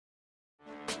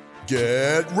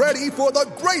Get ready for the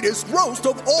greatest roast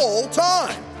of all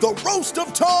time, the Roast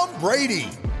of Tom Brady,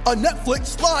 a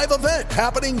Netflix live event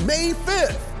happening May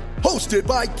 5th. Hosted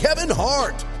by Kevin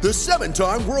Hart, the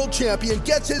 7-time world champion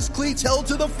gets his cleats held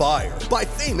to the fire by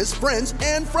famous friends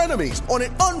and frenemies on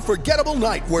an unforgettable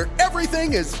night where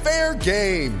everything is fair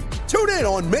game. Tune in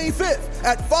on May 5th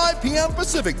at 5 p.m.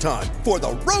 Pacific time for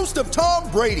the Roast of Tom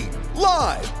Brady,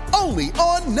 live only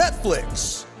on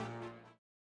Netflix.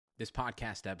 This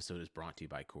podcast episode is brought to you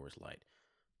by Coors Light.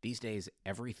 These days,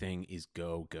 everything is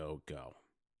go, go, go.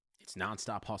 It's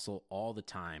nonstop hustle all the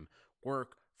time.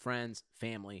 Work, friends,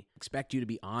 family, expect you to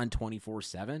be on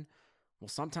 24/7? Well,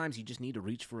 sometimes you just need to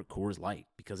reach for a Coors Light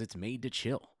because it's made to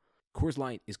chill. Coors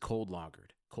Light is cold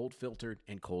lagered, cold filtered,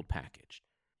 and cold packaged.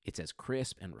 It's as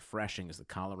crisp and refreshing as the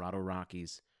Colorado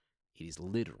Rockies. It is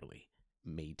literally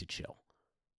made to chill.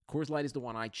 Coors Light is the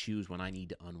one I choose when I need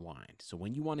to unwind. So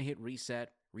when you want to hit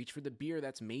reset, reach for the beer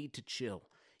that's made to chill.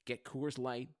 Get Coors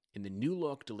Light in the new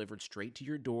look delivered straight to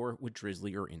your door with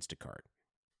Drizzly or Instacart.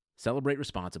 Celebrate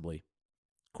responsibly.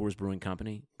 Coors Brewing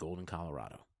Company, Golden,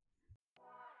 Colorado.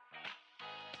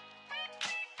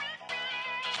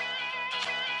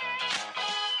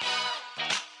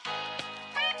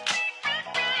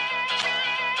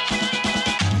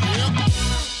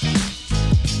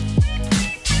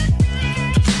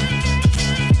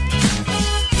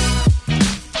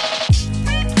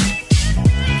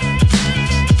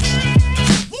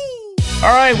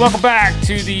 All right, welcome back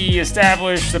to the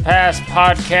Establish the Pass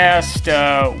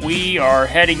podcast. We are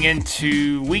heading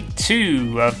into week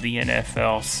 2 of the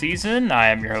NFL season. I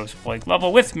am your host, Blake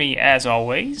Lovell. With me, as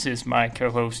always, is my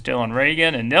co-host, Dylan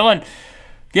Reagan. And Dylan,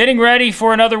 getting ready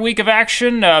for another week of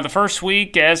action. The first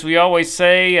week, as we always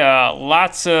say,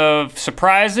 lots of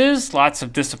surprises, lots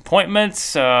of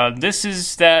disappointments. This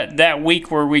is that week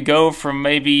where we go from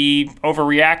maybe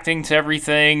overreacting to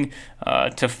everything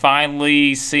to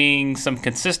finally seeing some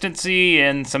consistency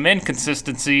and some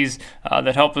inconsistencies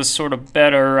that help us sort of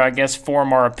better, I guess,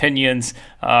 form our opinions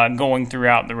going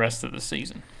throughout the rest of the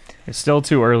season. It's still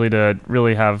too early to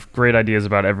really have great ideas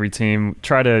about every team.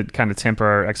 Try to kind of temper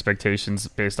our expectations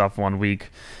based off one week.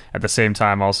 At the same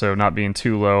time, also not being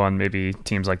too low on maybe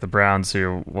teams like the Browns,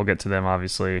 who we'll get to them,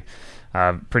 obviously.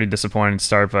 Pretty disappointing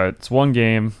start, but it's one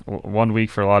game, 1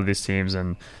 week for a lot of these teams,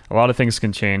 and a lot of things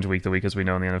can change week to week, as we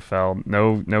know in the NFL.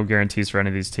 No guarantees for any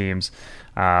of these teams.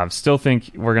 Still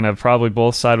think we're going to probably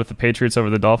both side with the Patriots over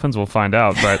the Dolphins. We'll find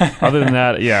out. But other than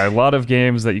that, yeah, a lot of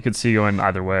games that you could see going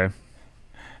either way.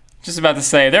 Just about to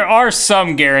say, there are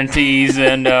some guarantees,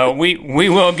 and we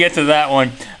will get to that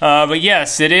one. But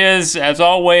yes, it is, as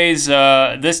always,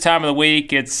 this time of the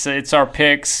week, it's our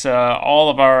picks, all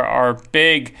of our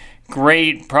big,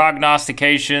 great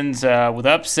prognostications with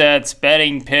upsets,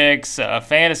 betting picks,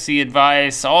 fantasy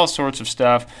advice, all sorts of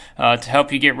stuff to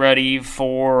help you get ready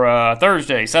for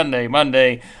Thursday, Sunday,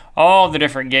 Monday, all the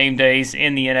different game days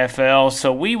in the NFL.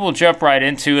 So we will jump right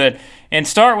into it and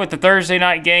start with the Thursday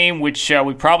night game, which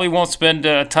we probably won't spend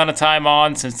a ton of time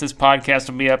on since this podcast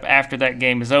will be up after that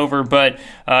game is over. But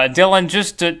Dylan,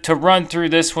 just to run through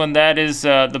this one, that is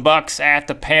the Bucs at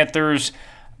the Panthers.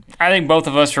 I think both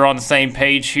of us are on the same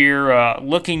page here.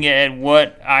 Looking at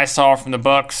what I saw from the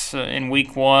Bucs in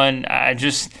Week 1,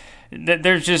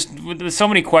 there's just so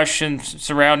many questions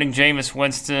surrounding Jameis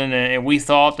Winston, and we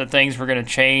thought that things were going to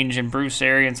change in Bruce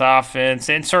Arians' offense,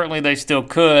 and certainly they still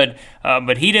could,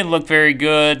 but he didn't look very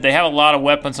good. They have a lot of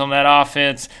weapons on that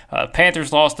offense.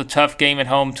 Panthers lost a tough game at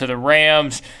home to the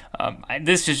Rams.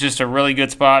 This is just a really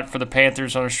good spot for the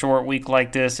Panthers on a short week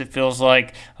like this. It feels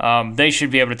like they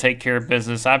should be able to take care of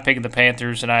business. I'm picking the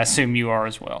Panthers, and I assume you are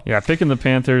as well. Yeah, picking the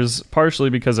Panthers partially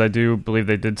because I do believe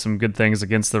they did some good things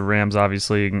against the Rams,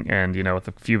 obviously, and with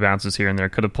a few bounces here and there,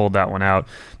 could have pulled that one out.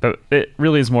 But it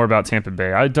really is more about Tampa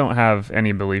Bay. I don't have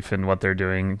any belief in what they're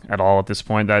doing at all at this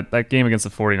point. That game against the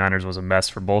 49ers was a mess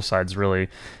for both sides, really.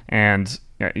 And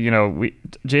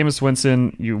Jameis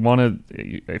Winston,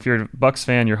 if you're a Bucs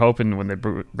fan, you're hoping when they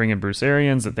bring in Bruce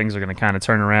Arians that things are going to kind of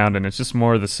turn around, and it's just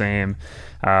more of the same.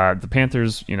 The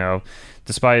Panthers,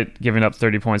 despite giving up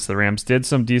 30 points to the Rams, did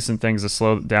some decent things to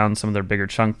slow down some of their bigger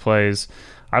chunk plays.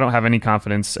 I don't have any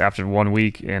confidence after 1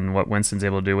 week in what Winston's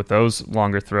able to do with those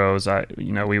longer throws.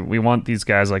 We want these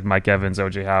guys like Mike Evans,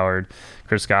 O.J. Howard,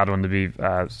 Chris Godwin to be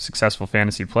successful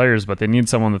fantasy players, but they need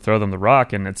someone to throw them the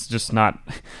rock, and it's just not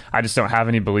 – I just don't have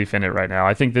any belief in it right now.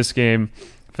 I think this game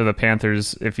for the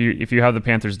Panthers, if you have the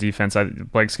Panthers defense,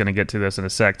 Blake's going to get to this in a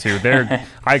sec too.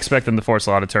 I expect them to force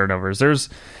a lot of turnovers.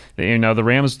 The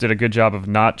Rams did a good job of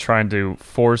not trying to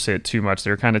force it too much.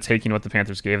 They're kind of taking what the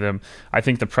Panthers gave them. I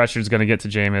think the pressure is going to get to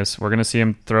Jameis. We're going to see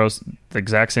him throw the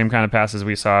exact same kind of passes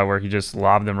we saw where he just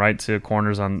lobbed them right to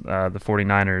corners on the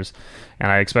 49ers,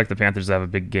 and I expect the Panthers to have a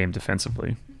big game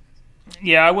defensively.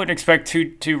 Yeah, I wouldn't expect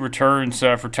two returns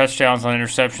for touchdowns on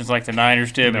interceptions like the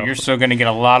Niners did, but you're still going to get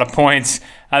a lot of points.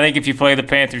 I think if you play the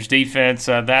Panthers defense,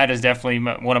 that is definitely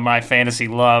one of my fantasy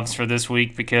loves for this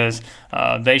week because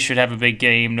they should have a big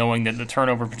game knowing that the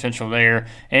turnover potential there.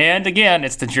 And again,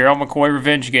 it's the Gerald McCoy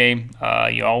revenge game.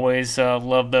 You always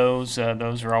love those.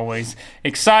 Those are always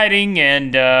exciting,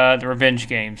 and the revenge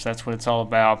games, that's what it's all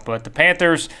about. But the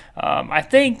Panthers, I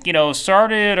think,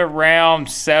 started around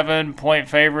 7-point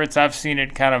favorites. I've seen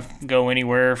it kind of go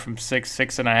anywhere from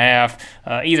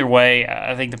 6.5. Either way,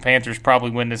 I think the Panthers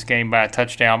probably win this game by a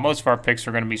touchdown. Most of our picks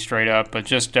are going to be straight up, but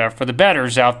just for the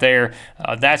bettors out there,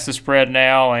 that's the spread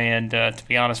now. And to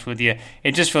be honest with you,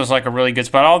 it just feels like a really good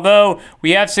spot. Although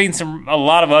we have seen a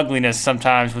lot of ugliness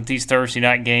sometimes with these Thursday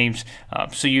night games,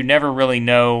 so you never really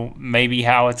know maybe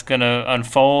how it's going to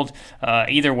unfold.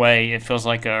 Either way, it feels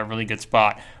like a really good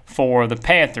spot for the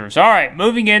Panthers. All right,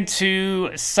 moving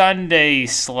into Sunday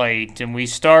slate, and we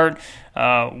start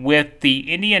with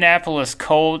the Indianapolis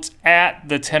Colts at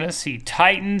the Tennessee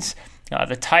Titans.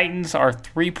 The Titans are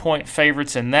 3-point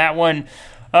favorites in that one.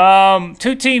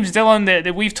 Two teams, Dylan,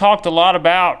 that we've talked a lot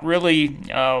about, really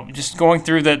just going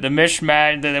through the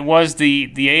mishmash that it was the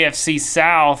AFC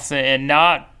South and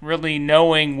not really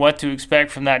knowing what to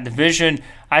expect from that division.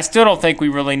 I still don't think we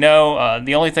really know.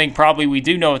 The only thing probably we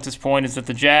do know at this point is that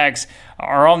the Jags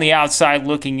are on the outside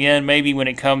looking in, maybe when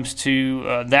it comes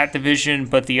to that division.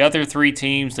 But the other three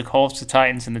teams, the Colts, the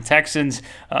Titans, and the Texans,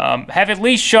 have at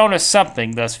least shown us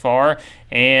something thus far.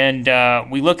 And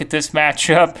we look at this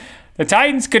matchup. The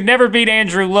Titans could never beat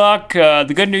Andrew Luck.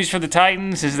 The good news for the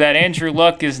Titans is that Andrew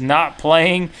Luck is not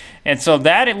playing, and so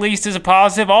that at least is a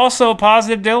positive. Also a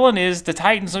positive, Dylan, is the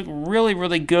Titans look really,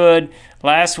 really good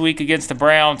last week against the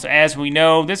Browns. As we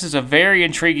know, this is a very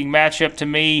intriguing matchup to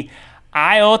me.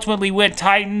 I ultimately went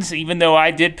Titans, even though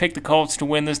I did pick the Colts to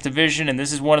win this division, and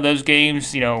this is one of those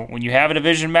games, when you have a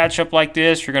division matchup like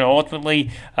this, you're going to ultimately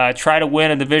try to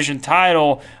win a division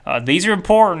title. These are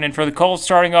important, and for the Colts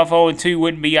starting off 0-2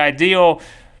 wouldn't be ideal,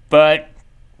 but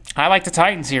I like the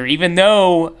Titans here, even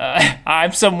though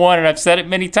I'm someone, and I've said it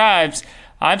many times,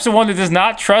 I'm someone that does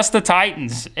not trust the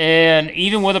Titans, and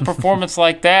even with a performance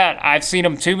like that, I've seen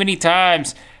them too many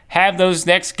times have those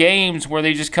next games where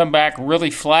they just come back really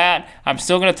flat. I'm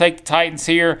still going to take the Titans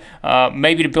here,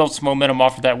 maybe to build some momentum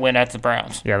off of that win at the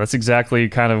Browns. Yeah, that's exactly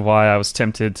kind of why I was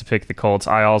tempted to pick the Colts.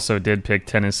 I also did pick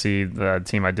Tennessee, the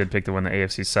team I did pick to win the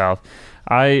AFC South.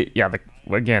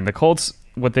 The Colts,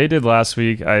 what they did last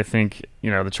week, I think,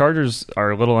 the Chargers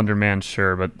are a little undermanned,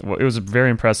 sure, but it was very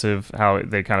impressive how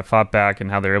they kind of fought back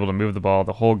and how they were able to move the ball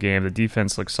the whole game. The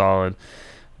defense looked solid.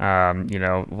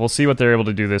 We'll see what they're able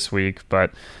to do this week,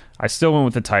 but I still went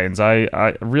with the Titans.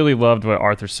 I really loved what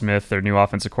Arthur Smith, their new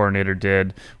offensive coordinator,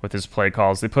 did with his play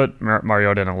calls. They put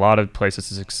Mariota in a lot of places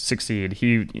to succeed.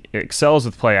 He excels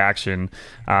with play action.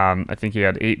 I think he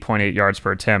had 8.8 yards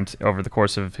per attempt over the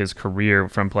course of his career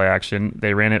from play action.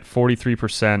 They ran it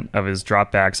 43% of his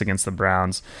dropbacks against the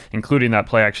Browns, including that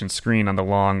play action screen on the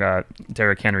long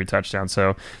Derrick Henry touchdown.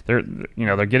 So they're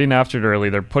getting after it early.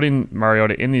 They're putting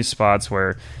Mariota in these spots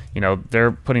where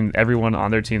they're putting everyone on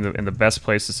their team in the best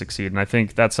place to succeed. And I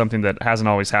think that's something that hasn't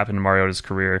always happened in Mariota's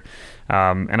career.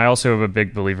 And I also have a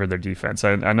big believer in their defense.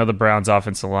 I know the Browns'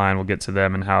 offensive line, we'll get to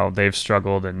them and how they've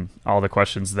struggled and all the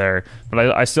questions there.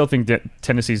 But I still think that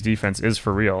Tennessee's defense is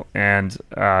for real. And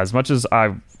as much as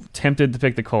I'm tempted to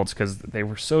pick the Colts because they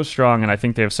were so strong and I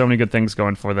think they have so many good things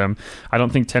going for them, I don't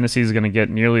think Tennessee is going to get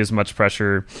nearly as much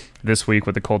pressure this week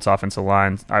with the Colts offensive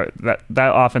line. That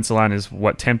offensive line is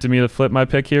what tempted me to flip my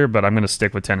pick here, but I'm going to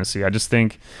stick with Tennessee. I just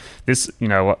think this,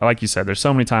 like you said, there's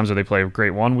so many times where they play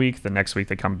great one week, the next week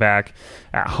they come back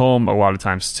at home a lot of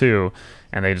times too,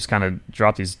 and they just kind of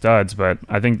drop these duds, but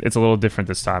I think it's a little different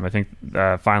this time. I think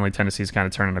finally Tennessee's kind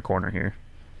of turning a corner here.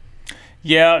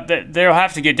 Yeah, they'll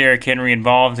have to get Derrick Henry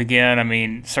involved again. I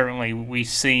mean, certainly we've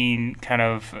seen kind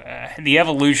of the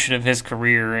evolution of his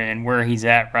career and where he's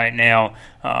at right now,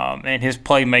 and his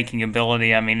playmaking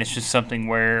ability. I mean, it's just something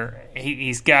where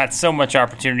he's got so much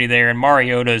opportunity there, and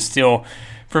Mariota is still,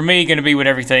 for me, going to be what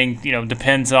everything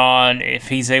depends on if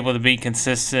he's able to be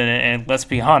consistent. And let's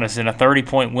be honest, in a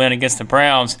 30-point win against the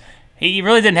Browns, he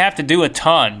really didn't have to do a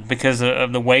ton because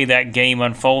of the way that game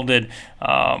unfolded.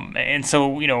 And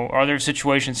so, are there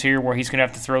situations here where he's going to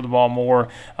have to throw the ball more,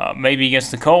 maybe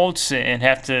against the Colts, and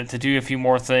have to do a few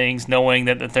more things, knowing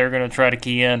that they're going to try to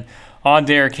key in on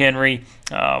Derrick Henry?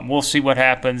 We'll see what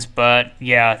happens. But,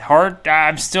 yeah,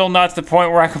 I'm still not to the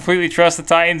point where I completely trust the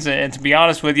Titans. And to be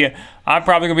honest with you, I'm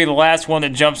probably going to be the last one that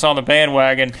jumps on the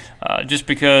bandwagon just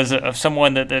because of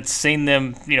someone that's seen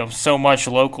them, so much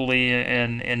locally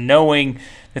and knowing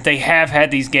that they have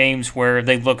had these games where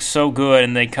they look so good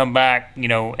and they come back,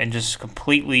 and just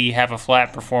completely have a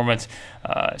flat performance.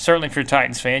 Certainly if you're a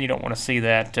Titans fan, you don't want to see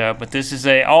that. But this is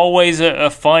always a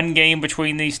fun game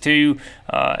between these two.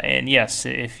 And, yes,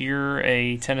 if you're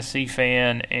a Tennessee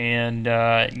fan and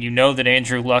you know that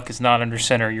Andrew Luck is not under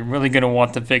center, you're really going to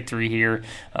want the victory here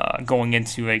going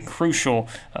into a crucial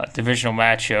divisional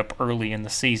matchup early in the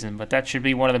season. But that should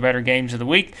be one of the better games of the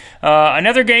week.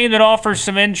 Another game that offers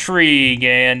some intrigue,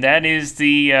 and that is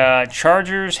the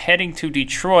Chargers heading to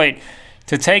Detroit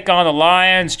to take on the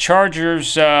Lions.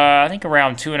 Chargers, I think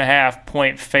around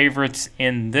 2.5-point favorites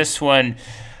in this one.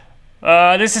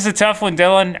 This is a tough one,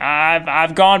 Dylan.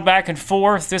 I've gone back and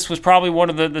forth. This was probably one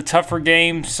of the tougher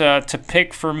games to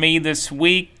pick for me this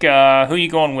week. Who are you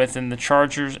going with in the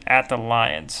Chargers at the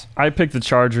Lions? I picked the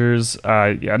Chargers.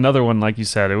 Another one, like you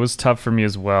said, it was tough for me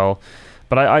as well.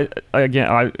 But I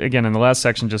again in the last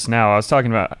section just now, I was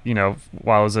talking about,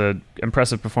 while it was an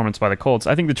impressive performance by the Colts,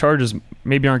 I think the Chargers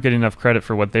maybe aren't getting enough credit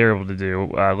for what they were able to do.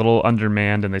 A little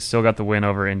undermanned, and they still got the win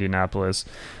over Indianapolis.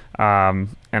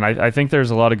 And I think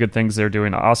there's a lot of good things they're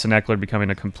doing. Austin Eckler becoming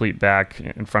a complete back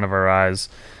in front of our eyes.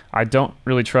 I don't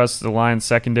really trust the Lions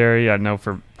secondary. I know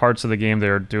for parts of the game they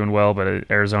were doing well, but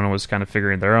Arizona was kind of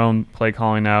figuring their own play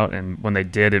calling out, and when they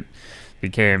did, it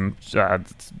became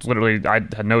literally, I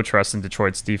had no trust in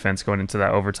Detroit's defense going into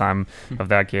that overtime of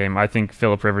that game. I think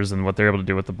Phillip Rivers and what they're able to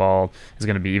do with the ball is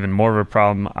going to be even more of a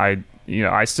problem.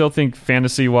 I still think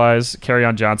fantasy-wise,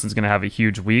 Kerryon Johnson's going to have a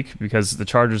huge week because the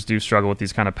Chargers do struggle with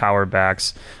these kind of power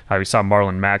backs. We saw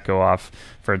Marlon Mack go off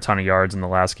for a ton of yards in the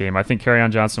last game. I think Kerryon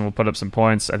Johnson will put up some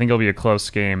points. I think it'll be a close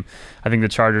game. I think the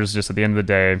Chargers, just at the end of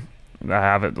the day,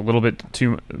 have a little bit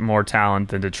too more talent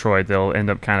than Detroit. They'll end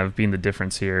up kind of being the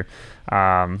difference here.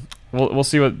 We'll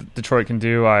see what Detroit can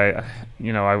do. I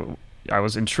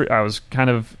was kind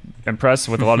of impressed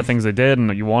with a lot of things they did,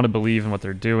 and you want to believe in what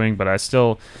they're doing, but I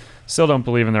still don't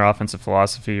believe in their offensive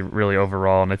philosophy really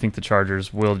overall, and I think the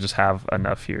Chargers will just have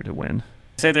enough here to win.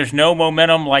 Say there's no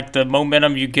momentum like the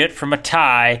momentum you get from a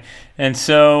tie, and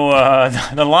so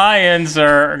the Lions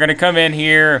are going to come in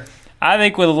here, I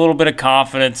think, with a little bit of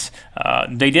confidence.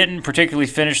 They didn't particularly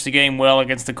finish the game well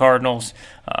against the Cardinals,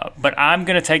 but I'm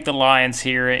going to take the Lions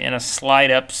here in a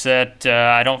slight upset.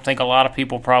 I don't think a lot of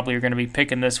people probably are going to be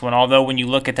picking this one, although when you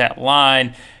look at that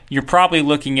line, you're probably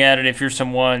looking at it, if you're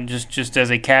someone just as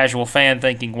a casual fan,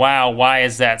 thinking, wow, why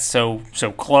is that so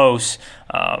close?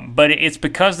 But it's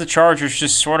because the Chargers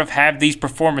just sort of have these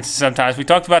performances sometimes. We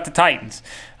talked about the Titans.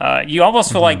 You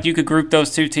almost feel like you could group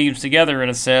those two teams together in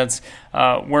a sense,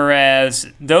 whereas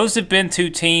those have been two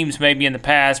teams maybe in the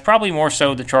past, probably more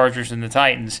so the Chargers than the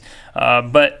Titans,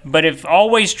 but have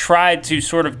always tried to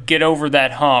sort of get over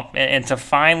that hump and to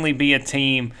finally be a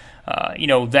team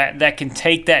that can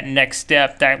take that next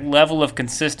step, that level of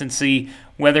consistency,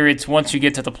 whether it's once you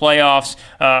get to the playoffs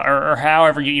or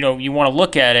however you want to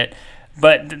look at it.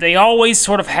 But they always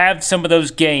sort of have some of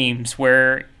those games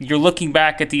where you're looking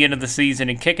back at the end of the season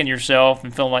and kicking yourself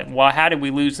and feeling like, well, how did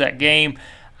we lose that game?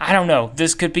 I don't know.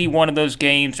 This could be one of those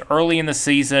games early in the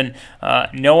season,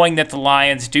 knowing that the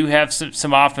Lions do have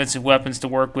some offensive weapons to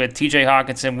work with. TJ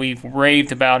Hawkinson, we've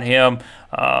raved about him.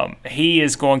 He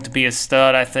is going to be a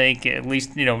stud, I think, at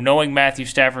least, knowing Matthew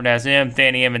Stafford has him.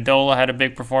 Danny Amendola had a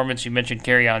big performance. You mentioned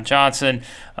Kerryon Johnson.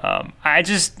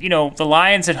 The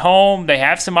Lions at home, they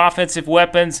have some offensive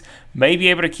weapons, may be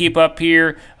able to keep up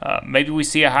here. Maybe we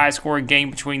see a high-scoring game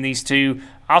between these two.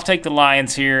 I'll take the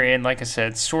Lions here, and like I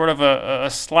said, sort of a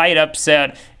slight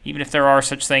upset, even if there are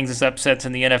such things as upsets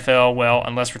in the NFL. Well,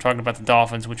 unless we're talking about the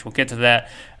Dolphins, which we'll get to that.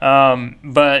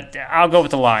 But I'll go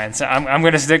with the Lions. I'm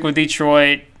going to stick with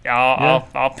Detroit.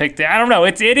 I'll pick that. I don't know.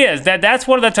 It is that's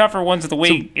one of the tougher ones of the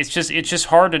week. So, it's just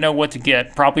hard to know what to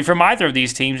get, probably from either of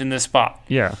these teams in this spot.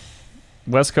 Yeah.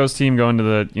 West Coast team going to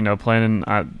the, playing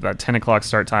that 10 o'clock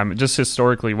start time, just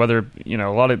historically, whether, a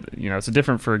lot of, it's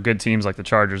different for good teams like the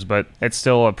Chargers, but it's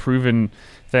still a proven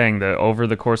thing that over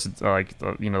the course of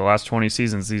the last 20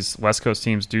 seasons, these West Coast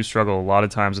teams do struggle a lot of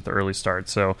times at the early start.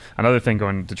 So another thing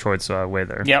going Detroit's way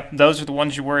there. Yep, those are the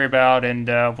ones you worry about, and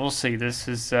we'll see. This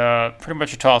is pretty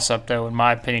much a toss-up, though, in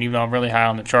my opinion, even though I'm really high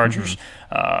on the Chargers.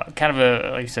 Kind of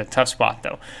a, like you said, tough spot,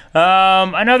 though.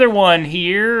 Another one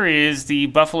here is the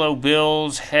Buffalo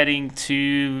Bills heading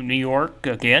to New York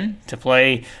again to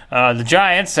play the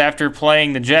Giants after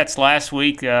playing the Jets last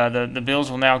week. The Bills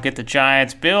will now get the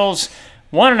Giants. Bills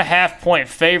 1.5-point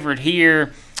favorite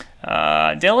here.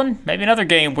 Dylan, maybe another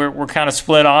game we're kind of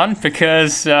split on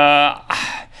because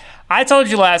I told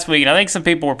you last week, and I think some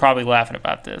people were probably laughing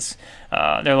about this.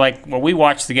 They're like, well, we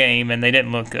watched the game and they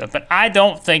didn't look good. But I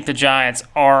don't think the Giants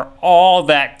are all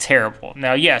that terrible.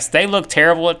 Now, yes, they look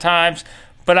terrible at times,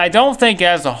 but I don't think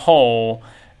as a whole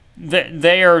that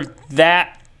they are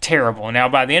that terrible. Now,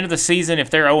 by the end of the season, if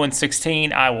they're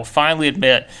 0-16, I will finally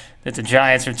admit that the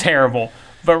Giants are terrible.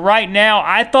 But right now,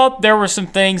 I thought there were some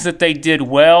things that they did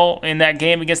well in that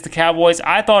game against the Cowboys.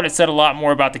 I thought it said a lot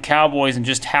more about the Cowboys and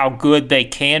just how good they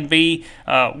can be.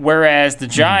 Whereas the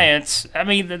Giants, I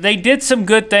mean, they did some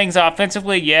good things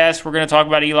offensively. Yes, we're going to talk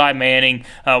about Eli Manning.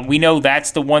 We know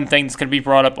that's the one thing that's going to be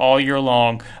brought up all year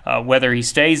long. Whether he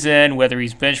stays in, whether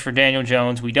he's benched for Daniel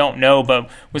Jones, we don't know.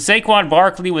 But with Saquon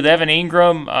Barkley, with Evan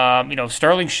Ingram,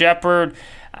 Sterling Shepard,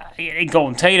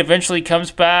 Golden Tate eventually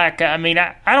comes back. I mean,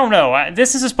 I don't know.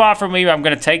 This is a spot for me. I'm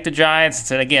going to take the Giants.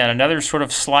 It's, again, another sort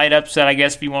of slight upset, I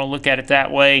guess, if you want to look at it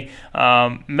that way.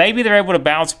 Maybe they're able to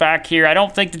bounce back here. I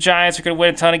don't think the Giants are going to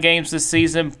win a ton of games this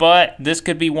season, but this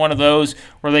could be one of those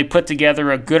where they put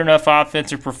together a good enough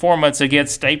offensive performance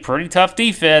against a pretty tough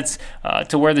defense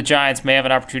to where the Giants may have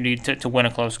an opportunity to win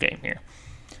a close game here.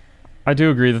 I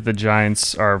do agree that the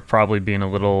Giants are probably being a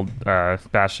little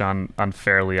bashed on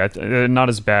unfairly. They're not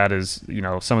as bad as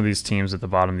some of these teams at the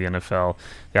bottom of the NFL.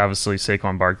 Obviously,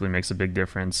 Saquon Barkley makes a big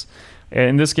difference.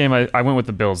 In this game, I went with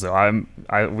the Bills, though.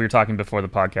 We were talking before the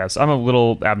podcast. I'm a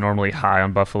little abnormally high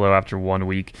on Buffalo after 1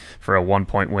 week for a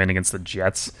 1-point win against the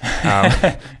Jets.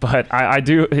 But I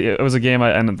do. It was a game,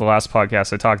 and in the last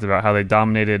podcast, I talked about how they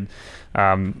dominated.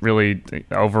 Really,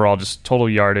 overall, just total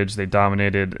yardage. They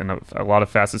dominated in a lot of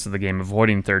facets of the game,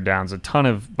 avoiding third downs. A ton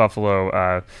of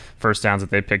Buffalo first downs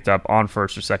that they picked up on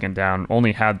first or second down.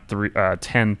 Only had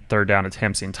 10 third down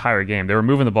attempts the entire game. They were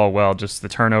moving the ball well. Just the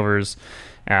turnovers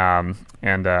and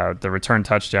the return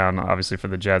touchdown, obviously, for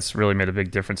the Jets really made a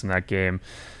big difference in that game.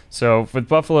 So with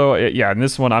Buffalo, in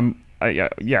this one,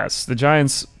 yes, the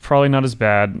Giants probably not as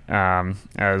bad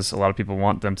as a lot of people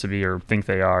want them to be or think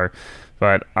they are.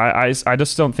 But I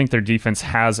just don't think their defense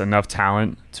has enough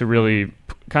talent to really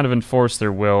kind of enforce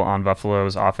their will on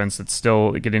Buffalo's offense. It's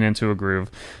still getting into a groove.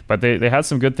 But they had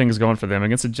some good things going for them.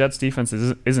 Against the Jets defense,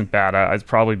 it isn't bad. It's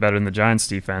probably better than the Giants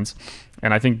defense.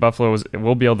 And I think Buffalo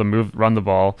will be able to run the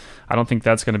ball. I don't think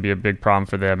that's going to be a big problem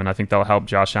for them. And I think they'll help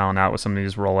Josh Allen out with some of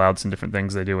these rollouts and different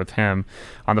things they do with him.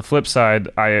 On the flip side,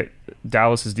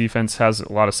 Dallas's defense has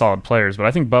a lot of solid players. But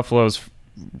I think Buffalo's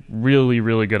really,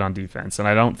 really good on defense. And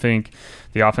I don't think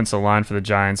the offensive line for the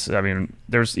Giants, I mean,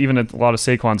 there's even a lot of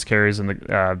Saquon's carries in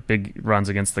the big runs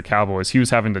against the Cowboys. He was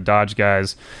having to dodge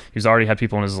guys. He's already had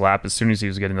people in his lap as soon as he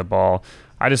was getting the ball.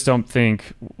 I just don't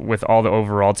think with all the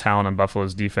overall talent on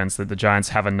Buffalo's defense that the Giants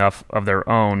have enough of their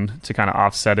own to kind of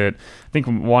offset it. I think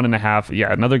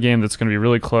 1.5, another game that's going to be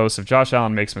really close. If Josh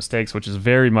Allen makes mistakes, which is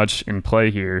very much in play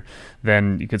here,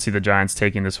 then you could see the Giants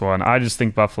taking this one. I just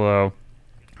think Buffalo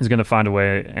is going to find a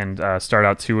way and start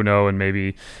out 2-0 and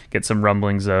maybe get some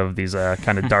rumblings of these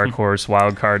kind of dark horse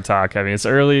wild card talk. I mean, it's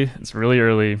early. It's really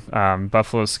early.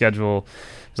 Buffalo's schedule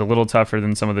is a little tougher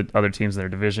than some of the other teams in their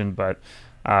division, but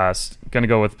going to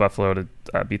go with Buffalo to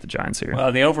beat the Giants here.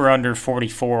 Well, the over-under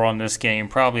 44 on this game,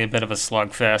 probably a bit of a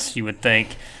slugfest, you would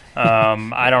think.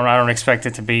 I don't expect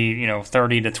it to be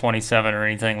 30-27 or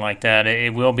anything like that.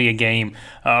 It will be a game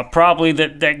probably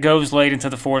that goes late into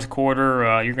the fourth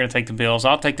quarter. You're going to take the Bills.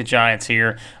 I'll take the Giants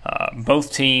here.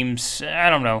 Both teams, I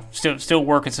don't know, still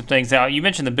working some things out. You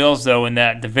mentioned the Bills though in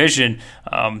that division.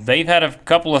 They've had a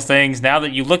couple of things. Now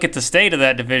that you look at the state of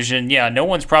that division, no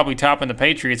one's probably topping the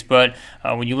Patriots. But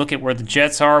when you look at where the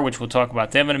Jets are, which we'll talk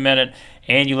about them in a minute,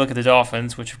 and you look at the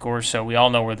Dolphins, which, of course, we all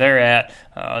know where they're at,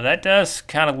 that does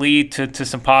kind of lead to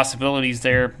some possibilities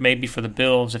there, maybe for the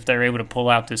Bills if they're able to pull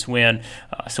out this win.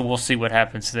 So we'll see what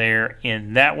happens there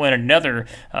in that one. Another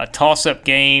toss-up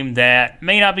game that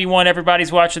may not be one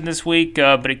everybody's watching this week,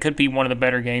 but it could be one of the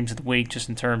better games of the week just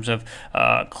in terms of,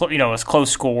 a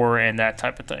close score and that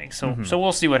type of thing. So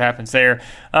we'll see what happens there.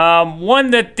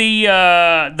 One that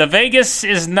the Vegas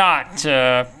is not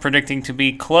predicting to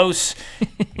be close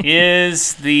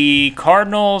is the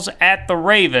Cardinals at the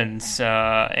Ravens.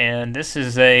 And this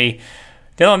is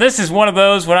Dylan, this is one of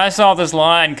those, when I saw this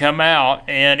line come out,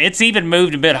 and it's even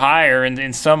moved a bit higher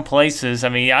in some places. I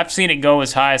mean, I've seen it go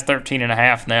as high as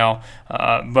 13.5 now,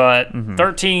 but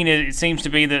 13, it seems to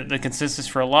be the consensus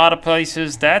for a lot of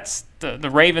places. That's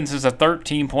the Ravens is a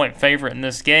 13-point favorite in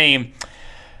this game.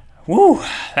 Woo,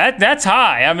 that's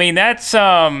high. I mean, that's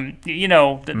that's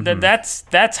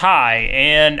high,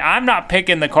 and I'm not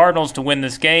picking the Cardinals to win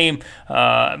this game,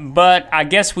 but I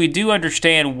guess we do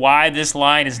understand why this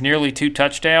line is nearly 2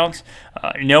 touchdowns,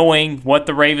 knowing what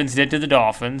the Ravens did to the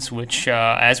Dolphins, which,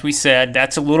 as we said,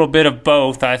 that's a little bit of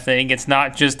both. I think it's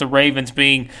not just the Ravens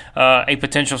being a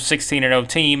potential 16-0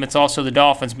 team; it's also the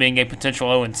Dolphins being a potential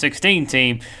 0-16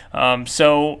 team.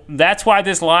 So that's why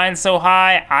this line's so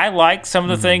high. I like some of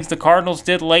the things the Cardinals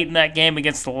did late in that game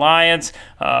against the Lions,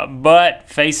 but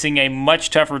facing a much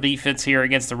tougher defense here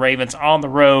against the Ravens on the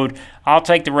road, I'll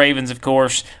take the Ravens, of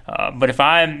course. But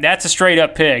that's a straight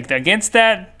up pick against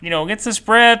that. Against the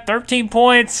spread, 13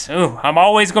 points. Ooh, I'm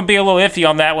always going to be a little iffy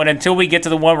on that one until we get to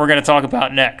the one we're going to talk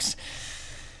about next.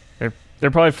 They're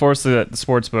probably forced the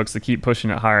sports books to keep pushing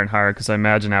it higher and higher because I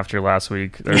imagine after last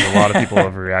week there's a lot of people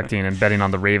overreacting and betting on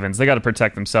the Ravens. They got to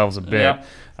protect themselves a bit.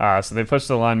 Yeah. So they pushed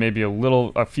the line maybe maybe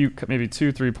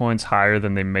 2-3 points higher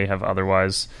than they may have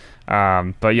otherwise.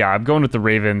 But yeah, I'm going with the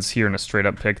Ravens here in a straight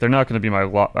up pick. They're not going to be my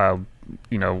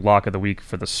lock of the week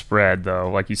for the spread though.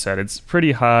 Like you said, it's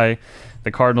pretty high. The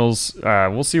Cardinals,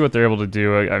 we'll see what they're able to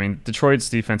do. I mean,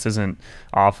 Detroit's defense isn't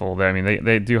awful.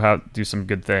 They do some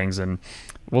good things, and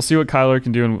we'll see what Kyler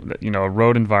can do in a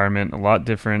road environment, a lot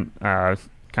different kind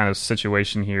of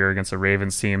situation here against a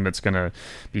Ravens team that's going to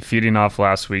be feeding off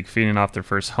last week, feeding off their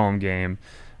first home game.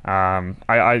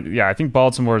 I think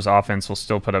Baltimore's offense will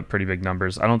still put up pretty big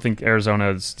numbers. I don't think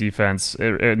Arizona's defense,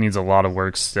 it needs a lot of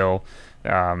work still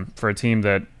for a team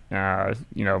that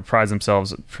prides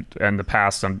themselves in the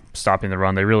past on stopping the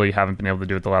run. They really haven't been able to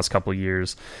do it the last couple of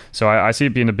years. So I see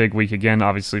it being a big week again,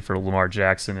 obviously for Lamar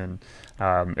Jackson and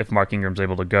if Mark Ingram's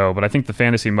able to go. But I think the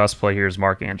fantasy must-play here is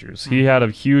Mark Andrews. He had a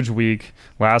huge week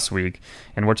last week,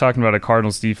 and we're talking about a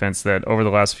Cardinals defense that over the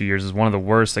last few years is one of the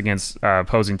worst against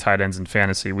opposing tight ends in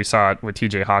fantasy. We saw it with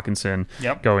TJ Hawkinson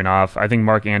going off. I think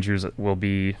Mark Andrews will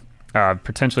be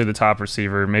potentially the top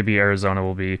receiver. Maybe Arizona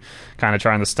will be kind of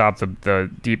trying to stop the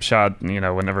deep shot,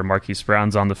 whenever Marquise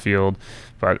Brown's on the field.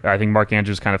 But I think Mark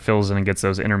Andrews kind of fills in and gets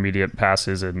those intermediate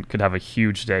passes and could have a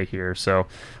huge day here. So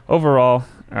overall,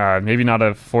 maybe not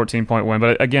a 14-point win,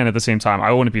 but again, at the same time,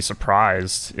 I wouldn't be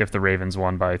surprised if the Ravens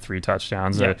won by 3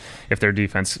 touchdowns, if their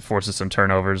defense forces some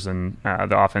turnovers and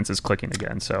the offense is clicking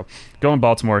again. So going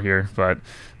Baltimore here, but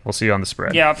we'll see you on the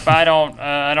spread. Yeah, I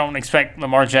don't expect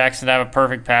Lamar Jackson to have a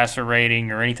perfect passer rating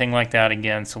or anything like that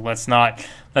again. So let's not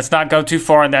go too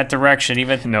far in that direction.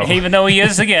 Even though he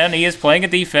is playing a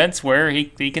defense where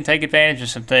he can take advantage of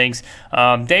some things.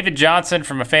 David Johnson,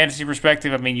 from a fantasy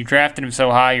perspective, I mean, you drafted him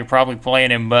so high, you're probably playing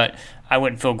him, but I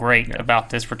wouldn't feel great about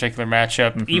this particular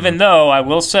matchup. Even though I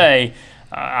will say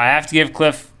I have to give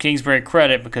Cliff Kingsbury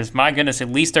credit because my goodness, at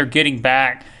least they're getting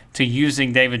back to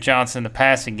using David Johnson in the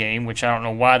passing game, which I don't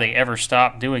know why they ever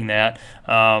stopped doing that.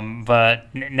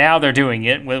 But now they're doing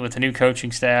it with the new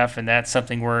coaching staff, and that's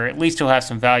something where at least he'll have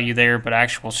some value there, but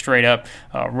actual straight-up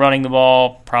running the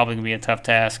ball, probably going to be a tough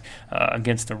task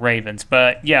against the Ravens.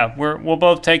 But, yeah, we'll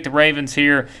both take the Ravens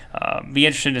here. Be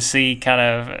interested to see kind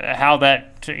of how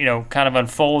that, kind of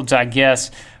unfolds, I guess,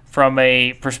 from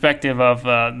a perspective of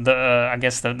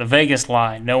the Vegas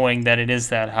line, knowing that it is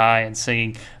that high and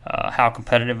seeing how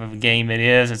competitive of a game it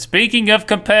is. And speaking of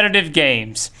competitive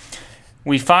games,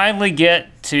 we finally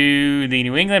get to the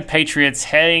New England Patriots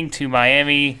heading to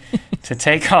Miami to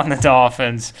take on the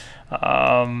Dolphins.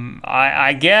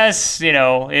 I guess,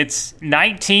 it's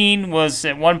 19 was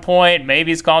at one point.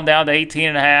 Maybe it's gone down to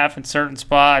 18.5 in certain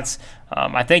spots.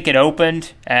 I think it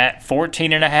opened at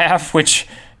 14.5, which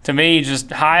to me,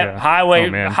 just highway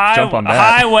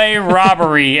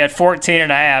robbery at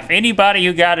 14.5. Anybody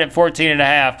who got it at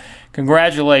 14.5,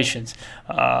 congratulations.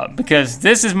 Because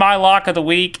this is my lock of the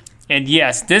week. And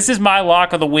yes, this is my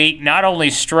lock of the week, not only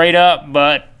straight up,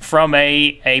 but from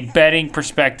a betting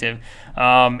perspective.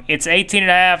 It's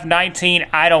 18.5, 19.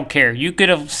 I don't care. You could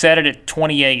have set it at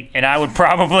 28, and I would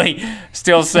probably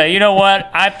still say, you know what?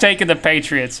 I've taken the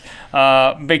Patriots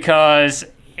because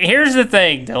here's the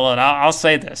thing, Dylan. I'll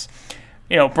say this.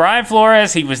 Brian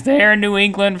Flores, he was there in New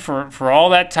England for all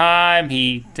that time.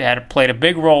 He played a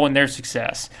big role in their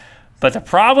success. But the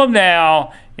problem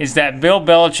now is that Bill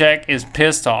Belichick is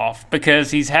pissed off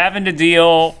because he's having to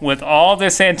deal with all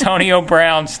this Antonio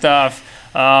Brown stuff,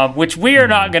 which we are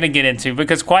not going to get into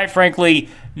because, quite frankly,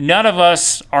 none of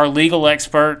us are legal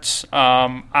experts.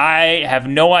 I have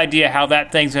no idea how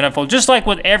that thing's going to unfold. Just like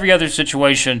with every other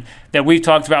situation that we've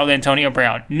talked about with Antonio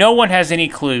Brown, no one has any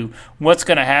clue what's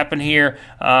going to happen here.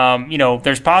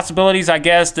 There's possibilities, I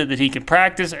guess, that he could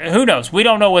practice. Who knows? We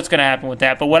don't know what's going to happen with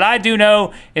that. But what I do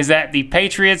know is that the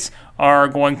Patriots are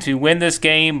going to win this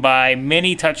game by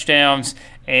many touchdowns.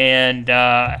 And,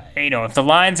 if the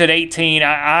line's at 18,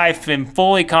 I am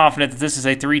fully confident that this is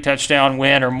a 3-touchdown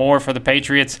win or more for the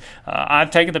Patriots. I've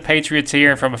taken the Patriots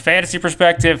here. And from a fantasy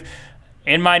perspective,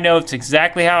 in my notes,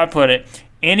 exactly how I put it,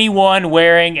 anyone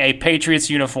wearing a Patriots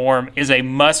uniform is a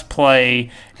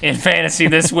must-play in fantasy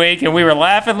this week. And we were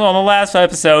laughing on the last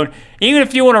episode. Even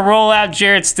if you want to roll out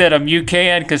Jarrett Stidham, you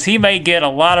can, because he may get a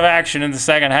lot of action in the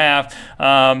second half.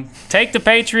 Take the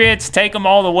Patriots. Take them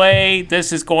all the way.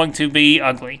 This is going to be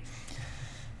ugly.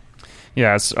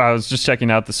 Yeah, I was just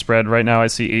checking out the spread. Right now I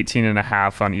see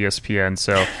 18.5 on ESPN,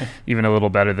 so even a little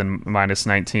better than minus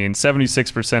 19.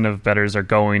 76% of bettors are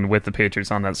going with the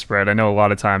Patriots on that spread. I know a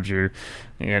lot of times you'll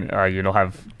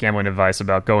have gambling advice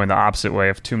about going the opposite way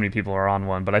if too many people are on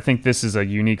one, but I think this is a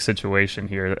unique situation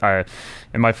here.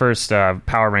 In my first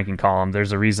power ranking column,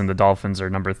 there's a reason the Dolphins are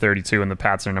number 32 and the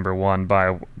Pats are number 1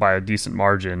 by a decent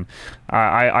margin.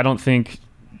 I don't think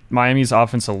Miami's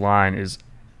offensive line is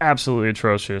absolutely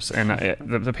atrocious, and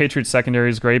the Patriots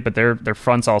secondary is great, but their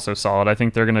front's also solid. I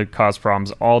think they're going to cause problems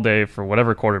all day for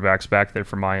whatever quarterback's back there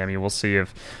for Miami. We'll see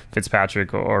if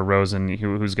Fitzpatrick or Rosen,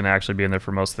 who's going to actually be in there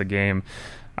for most of the game.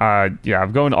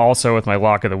 I'm going also with my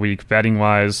lock of the week, betting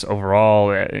wise overall.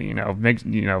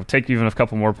 Take even a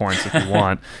couple more points if you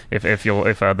want, if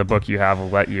the book you have will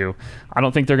let you. I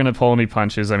don't think they're going to pull any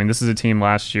punches. I mean, this is a team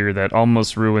last year that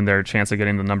almost ruined their chance of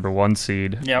getting the number 1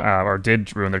 seed, or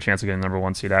did ruin their chance of getting the number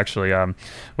 1 seed actually,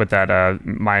 with that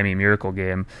Miami Miracle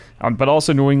game. But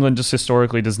also New England just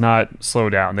historically does not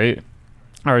slow down. They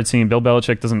are a team. Bill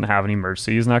Belichick doesn't have any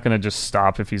mercy. He's not going to just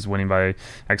stop if he's winning by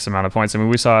X amount of points. I mean,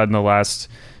 we saw it in the last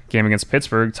game against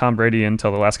Pittsburgh. Tom Brady,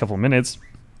 until the last couple of minutes,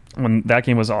 when that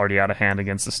game was already out of hand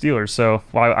against the Steelers. So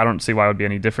I don't see why it would be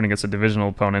any different against a divisional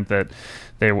opponent that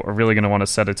they were really going to want to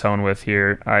set a tone with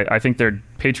here. I think their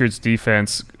Patriots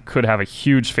defense could have a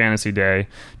huge fantasy day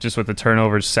just with the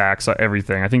turnovers, sacks,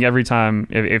 everything. I think every time,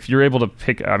 if you're able to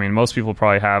pick, I mean, most people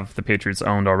probably have the Patriots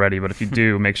owned already, but if you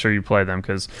do, make sure you play them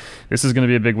because this is going to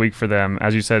be a big week for them.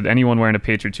 As you said, anyone wearing a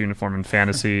Patriots uniform in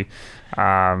fantasy,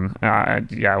 even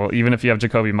if you have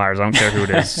Jacoby Myers, I don't care who it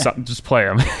is, just play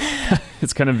him.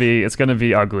 It's gonna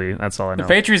be ugly. That's all I know. The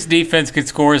Patriots defense could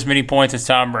score as many points as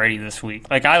Tom Brady this week.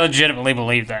 Like, I legitimately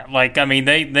believe that. Like, I mean,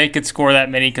 they could score that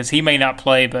many because he may not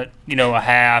play, but a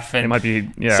half. And it might be,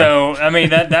 yeah. So I mean,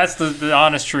 that's the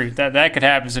honest truth. That could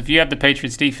happen. So if you have the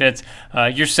Patriots defense,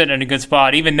 you're sitting in a good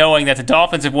spot. Even knowing that the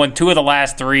Dolphins have won 2 of the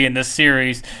last 3 in this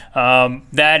series,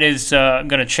 that is going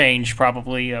to change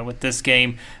probably with this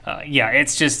game.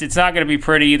 It's not going to be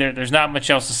pretty. There's not much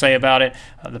else to say about it.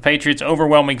 The Patriots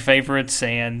overwhelming favorites,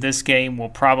 and this game will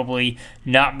probably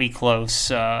not be close.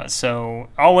 So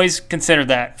always consider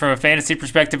that from a fantasy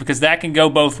perspective because that can go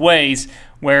both ways.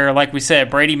 Where, like we said,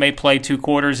 Brady may play 2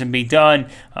 quarters and be done.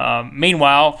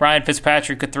 Meanwhile, Ryan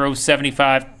Fitzpatrick could throw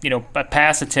 75,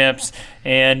 pass attempts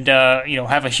and,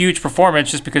 have a huge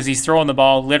performance just because he's throwing the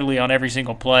ball literally on every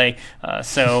single play.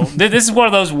 So this is one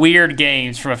of those weird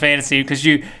games from a fantasy because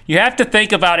you have to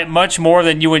think about it much more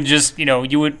than you would just,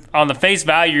 you would on the face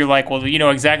value, you're like, well, you know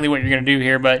exactly what you're going to do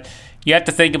here. But you have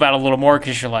to think about it a little more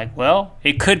because you're like, well,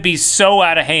 it could be so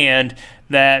out of hand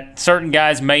that certain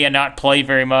guys may not play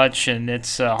very much, and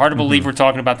it's hard to believe we're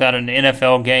talking about that in an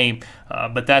NFL game,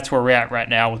 but that's where we're at right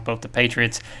now with both the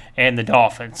Patriots and the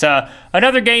Dolphins.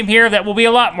 Another game here that will be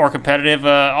a lot more competitive,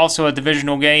 also a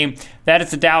divisional game, that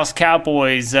is the Dallas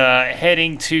Cowboys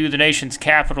heading to the nation's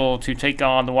capital to take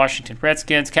on the Washington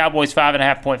Redskins. Cowboys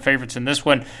 5.5-point favorites in this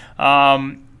one.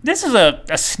 This is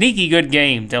a sneaky good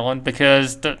game, Dylan,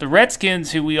 because the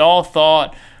Redskins, who we all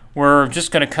thought were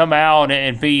just going to come out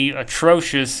and be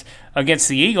atrocious against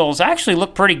the Eagles, actually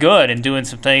look pretty good in doing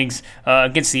some things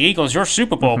against the Eagles. Your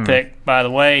Super Bowl pick, by the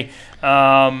way.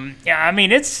 I mean,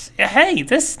 this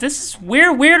is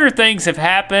weirder things have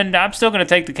happened. I'm still going to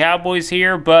take the Cowboys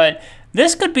here, but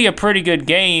this could be a pretty good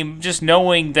game, just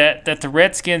knowing that the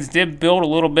Redskins did build a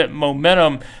little bit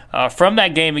momentum from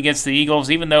that game against the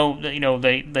Eagles, even though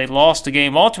they lost the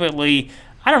game ultimately.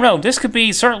 I don't know. This could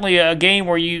be certainly a game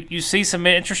where you see some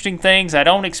interesting things. I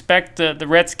don't expect the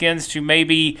Redskins to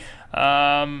maybe be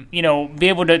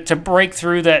able to break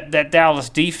through that Dallas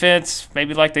defense,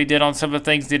 maybe like they did on some of the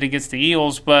things they did against the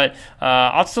Eagles. But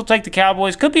I'll still take the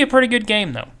Cowboys. Could be a pretty good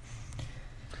game, though.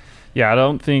 Yeah, I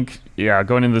don't think,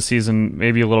 going into the season,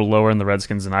 maybe a little lower in the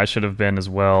Redskins than I should have been as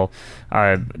well.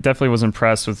 I definitely was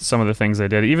impressed with some of the things they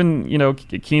did. Even,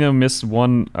 Keenum missed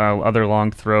one other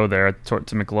long throw there to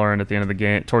McLaurin at the end of the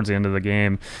game, towards the end of the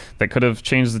game, that could have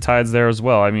changed the tides there as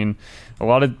well. I mean, a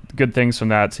lot of good things from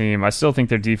that team. I still think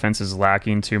their defense is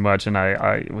lacking too much, and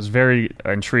I was very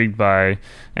intrigued by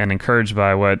and encouraged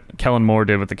by what Kellen Moore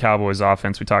did with the Cowboys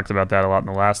offense. We talked about that a lot in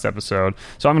the last episode.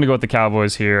 So I'm going to go with the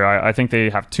Cowboys here. I think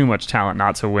they have too much talent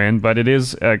not to win, but it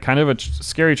is kind of a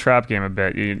scary trap game a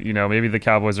bit. Maybe the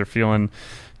Cowboys are feeling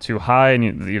too high,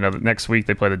 and next week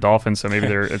they play the Dolphins, so maybe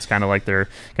it's kind of like they're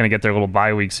going to get their little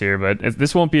bye weeks here, but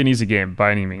this won't be an easy game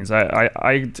by any means.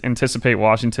 I anticipate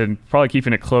Washington probably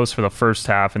keeping it close for the first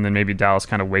half, and then maybe Dallas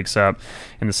kind of wakes up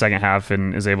in the second half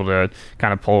and is able to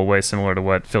kind of pull away, similar to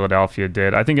what Philadelphia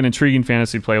did. I think an intriguing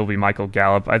fantasy play will be Michael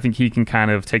Gallup. I think he can kind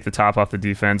of take the top off the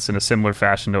defense in a similar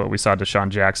fashion to what we saw Deshaun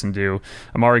Jackson do.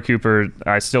 Amari Cooper,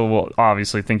 I still will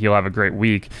obviously think he'll have a great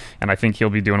week, and I think he'll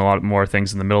be doing a lot more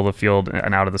things in the middle of the field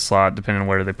and out of the slot, depending on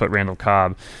where they put Randall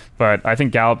Cobb. But I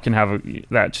think Gallup can have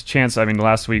that chance. I mean,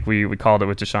 last week we called it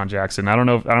with Deshaun Jackson. I don't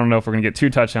know if we're going to get 2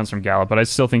 touchdowns from Gallup, but I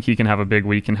still think he can have a big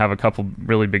week and have a couple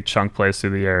really big chunk plays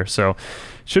through the air. So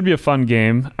should be a fun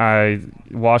game.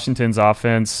 Washington's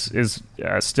offense is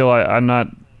still, I'm not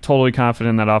totally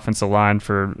confident in that offensive line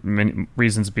for many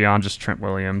reasons beyond just Trent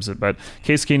Williams. But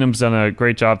Case Keenum's done a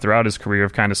great job throughout his career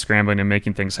of kind of scrambling and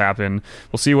making things happen.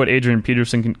 We'll see what Adrian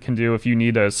Peterson can do if you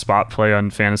need a spot play on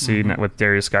fantasy with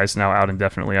Darius Geis now out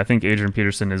indefinitely. I think Adrian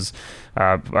Peterson is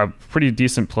a pretty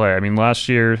decent play. I mean, last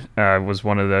year was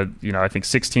one of the, I think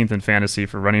 16th in fantasy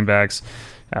for running backs.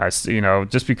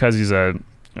 Just because he's a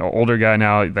older guy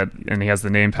now and he has the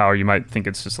name power, you might think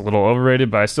it's just a little overrated,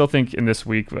 but I still think in this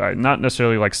week, not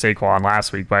necessarily like Saquon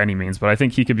last week by any means, but I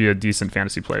think he could be a decent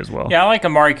fantasy play as well. Yeah, I like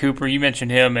Amari Cooper. You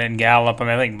mentioned him and Gallup. I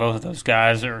mean, I think both of those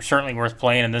guys are certainly worth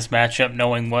playing in this matchup,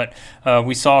 knowing what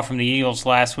we saw from the Eagles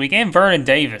last week, and Vernon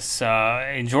Davis.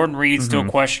 And Jordan Reed's still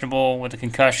questionable with a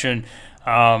concussion. Look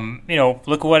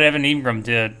at what Evan Ingram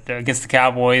did against the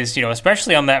Cowboys,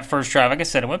 especially on that first drive. Like I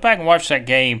said, I went back and watched that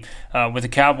game with the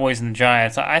Cowboys and the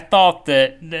Giants. I thought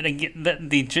that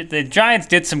the Giants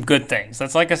did some good things.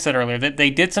 That's like I said earlier, that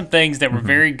they did some things that were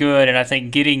very good, and I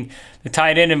think getting the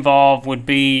tight end involved would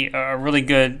be a really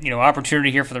good,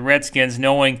 opportunity here for the Redskins,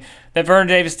 knowing that Vernon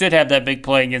Davis did have that big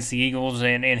play against the Eagles,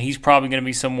 and he's probably going to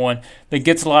be someone that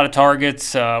gets a lot of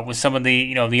targets with some of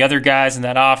the the other guys in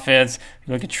that offense.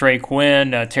 You look at Trey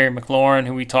Quinn, Terry McLaurin,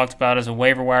 who we talked about as a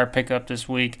waiver wire pickup this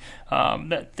week.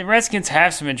 The Redskins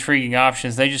have some intriguing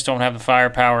options. They just don't have the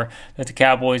firepower that the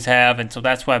Cowboys have, and so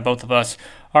that's why both of us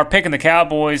are picking the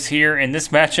Cowboys here in this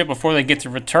matchup before they get to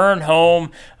return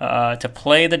home to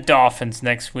play the Dolphins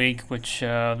next week, which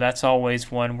that's always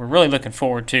one we're really looking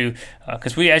forward to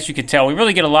because we, as you can tell, we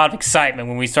really get a lot of excitement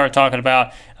when we start talking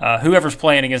about whoever's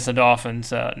playing against the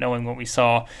Dolphins, knowing what we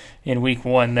saw in week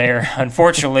 1 there,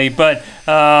 unfortunately. But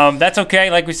that's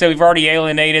okay. Like we said, we've already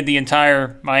alienated the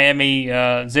entire Miami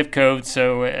zip code,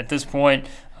 so at this point,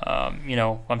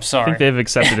 I'm sorry. I think they've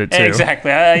accepted it too.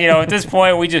 Exactly. At this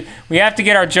point, we have to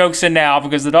get our jokes in now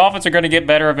because the Dolphins are going to get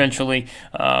better eventually.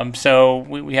 So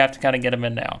we have to kind of get them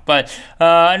in now. But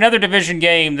another division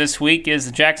game this week is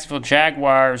the Jacksonville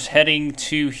Jaguars heading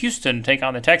to Houston to take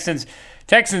on the Texans.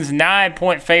 Texans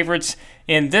 9-point favorites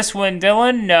in this one,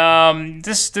 Dylan.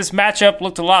 This matchup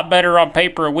looked a lot better on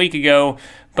paper a week ago.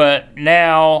 But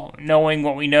now, knowing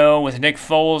what we know with Nick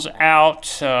Foles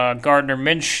out, Gardner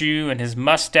Minshew and his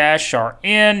mustache are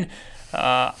in,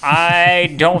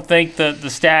 I don't think the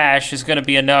stash is going to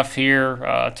be enough here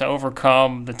to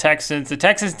overcome the Texans. The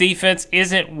Texans' defense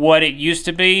isn't what it used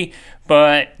to be,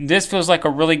 but this feels like a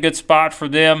really good spot for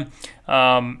them.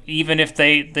 Even if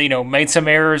they made some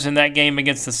errors in that game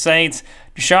against the Saints.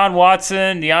 Deshaun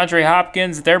Watson, DeAndre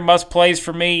Hopkins, they're must-plays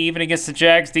for me, even against the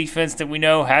Jags defense that we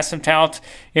know has some talent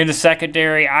in the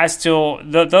secondary.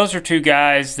 Those are two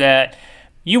guys that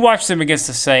you watch them against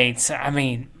the Saints. I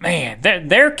mean, man,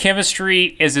 their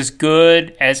chemistry is as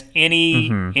good as any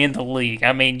in the league.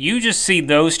 I mean, you just see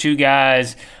those two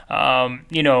guys.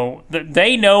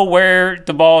 They know where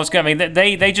the ball is coming.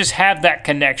 They just have that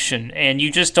connection, and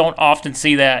you just don't often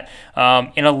see that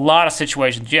in a lot of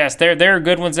situations. Yes, there are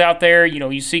good ones out there.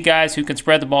 You see guys who can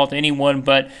spread the ball to anyone,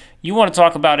 but you want to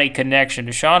talk about a connection.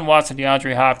 Deshaun Watson,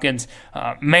 DeAndre Hopkins,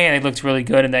 man, they looked really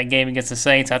good in that game against the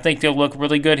Saints. I think they'll look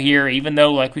really good here, even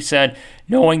though, like we said,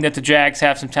 knowing that the Jags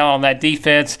have some talent on that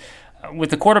defense.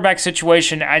 With the quarterback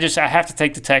situation, I have to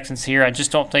take the Texans here. I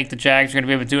just don't think the Jags are going to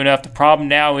be able to do enough. The problem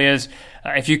now is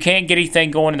if you can't get anything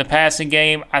going in the passing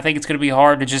game, I think it's going to be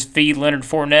hard to just feed Leonard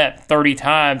Fournette 30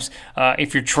 times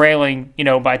if you're trailing,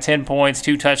 by 10 points,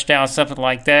 2 touchdowns, something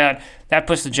like that. That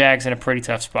puts the Jags in a pretty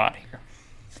tough spot here.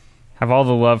 Have all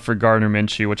the love for Gardner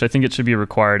Minshew, which I think it should be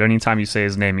required. Anytime you say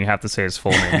his name, you have to say his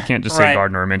full name. You can't just say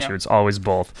Gardner or Minshew. Yep. It's always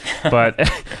both. But,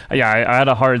 yeah, I had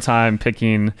a hard time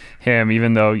picking him,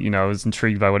 even though, I was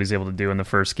intrigued by what he's able to do in the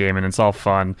first game, and it's all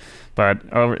fun. But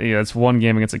it's one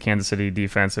game against the Kansas City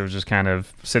defense. It was just kind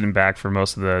of sitting back for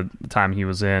most of the time he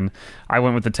was in. I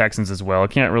went with the Texans as well. I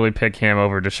can't really pick him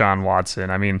over Deshaun Watson.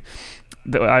 I mean,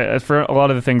 for a lot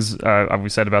of the things we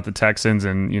said about the Texans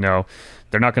and,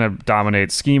 they're not going to dominate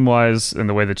scheme-wise in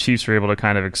the way the Chiefs were able to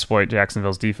kind of exploit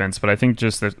Jacksonville's defense. But I think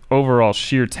just the overall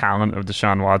sheer talent of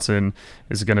Deshaun Watson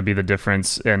is going to be the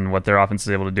difference in what their offense is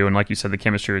able to do. And like you said, the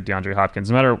chemistry with DeAndre Hopkins,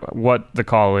 no matter what the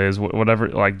call is, whatever,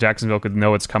 like Jacksonville could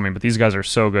know it's coming, but these guys are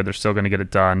so good, they're still going to get it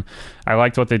done. I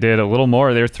liked what they did a little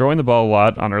more. They were throwing the ball a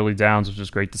lot on early downs, which is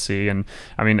great to see. And,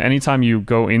 I mean, anytime you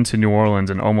go into New Orleans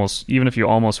and even if you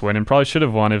almost win, and probably should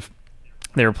have won if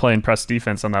they were playing press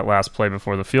defense on that last play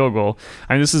before the field goal.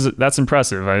 I mean, that's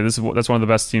impressive. That's one of the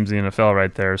best teams in the NFL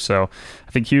right there. So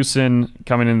I think Houston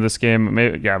coming into this game,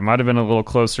 might have been a little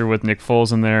closer with Nick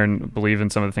Foles in there and believe in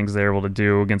some of the things they're able to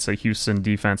do against a Houston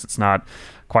defense. It's not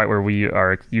quite where we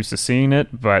are used to seeing it,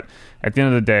 but at the end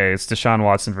of the day, it's Deshaun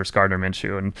Watson versus Gardner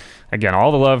Minshew. And again,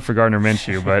 all the love for Gardner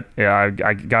Minshew, but yeah,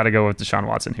 I got to go with Deshaun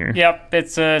Watson here. Yep, it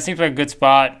seems like a good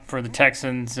spot for the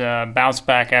Texans. Bounce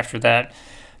back after that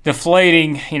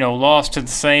deflating, loss to the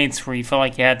Saints where you felt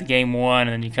like you had the game won,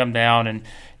 and then you come down and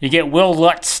you get Will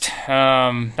Lutz.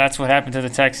 That's what happened to the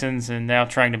Texans, and now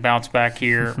trying to bounce back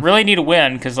here. Really need a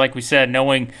win because, like we said,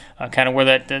 knowing kind of where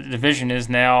that division is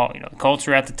now, the Colts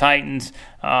are at the Titans.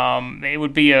 It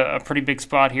would be a pretty big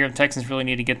spot here. The Texans really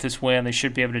need to get this win. They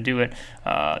should be able to do it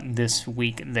this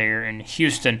week there in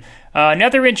Houston.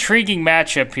 Another intriguing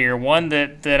matchup here, one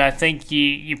that I think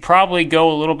you probably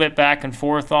go a little bit back and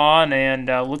forth on. And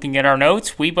looking at our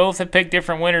notes, we both have picked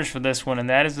different winners for this one, and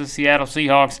that is the Seattle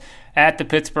Seahawks at the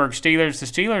Pittsburgh Steelers. The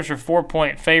Steelers are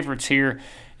 4-point favorites here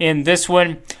in this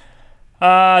one.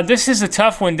 This is a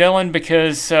tough one, Dylan,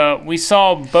 because we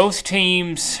saw both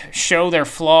teams show their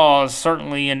flaws,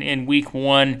 certainly in Week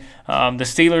 1. The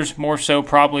Steelers more so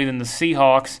probably than the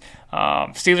Seahawks.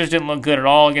 Steelers didn't look good at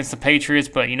all against the Patriots,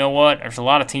 but you know what? There's a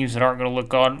lot of teams that aren't going to look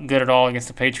good at all against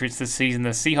the Patriots this season. The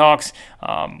Seahawks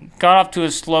got off to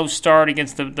a slow start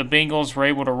against the Bengals, were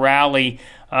able to rally.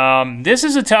 This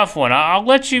is a tough one. I'll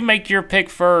let you make your pick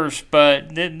first,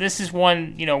 but this is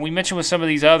one, we mentioned with some of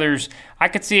these others, I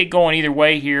could see it going either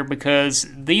way here because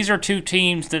these are two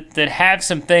teams that have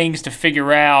some things to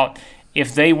figure out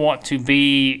if they want to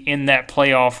be in that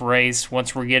playoff race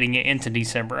once we're getting into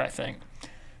December, I think.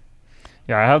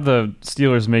 Yeah, I have the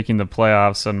Steelers making the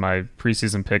playoffs on my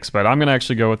preseason picks, but I'm going to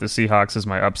actually go with the Seahawks as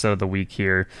my upset of the week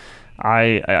here.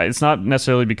 It's not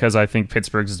necessarily because I think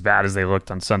Pittsburgh's as bad as they looked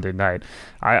on Sunday night.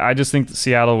 I just think that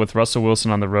Seattle with Russell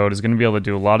Wilson on the road is going to be able to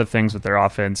do a lot of things with their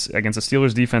offense against the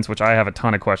Steelers defense, which I have a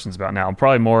ton of questions about now.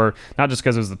 Probably more, not just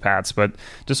because it was the Pats, but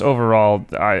just overall,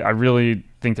 I really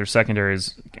think their secondary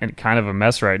is kind of a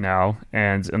mess right now.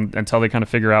 And until they kind of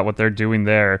figure out what they're doing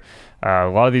there, a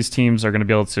lot of these teams are going to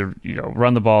be able to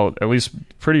run the ball at least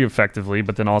pretty effectively,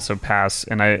 but then also pass.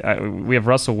 And we have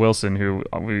Russell Wilson, who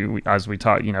we as we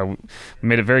talked,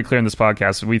 made it very clear in this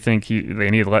podcast, we think they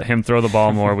need to let him throw the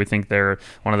ball more. We think he's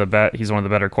one of the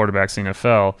better quarterbacks in the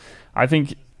NFL. I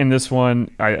think in this one,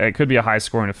 it could be a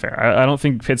high-scoring affair. I don't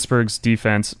think Pittsburgh's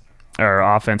defense or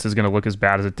offense is going to look as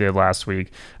bad as it did last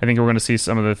week. I think we're going to see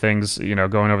some of the things,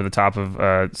 going over the top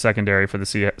of secondary for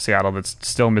the Seattle that's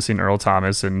still missing Earl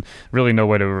Thomas and really no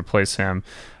way to replace him.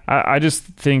 I just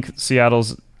think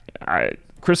Seattle's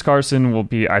Chris Carson will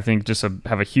be, I think,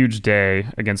 have a huge day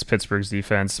against Pittsburgh's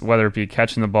defense, whether it be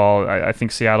catching the ball. I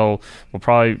think Seattle will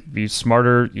probably be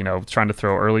smarter, trying to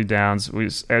throw early downs.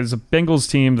 As a Bengals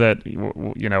team that,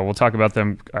 we'll talk about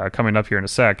them coming up here in a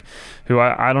sec, who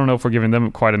I don't know if we're giving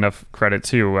them quite enough credit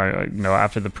to,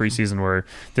 after the preseason where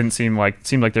it seemed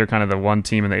like they're kind of the one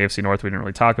team in the AFC North we didn't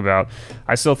really talk about.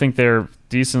 I still think they're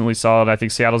decently solid. I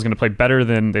think Seattle's going to play better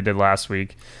than they did last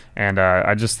week. And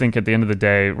I just think at the end of the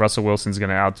day, Russell Wilson's going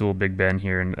to outduel Big Ben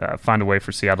here and find a way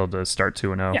for Seattle to start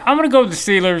 2-0. Yeah, I'm going to go with the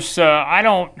Steelers.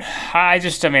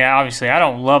 Obviously, I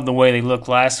don't love the way they looked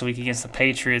last week against the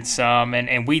Patriots.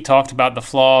 And we talked about the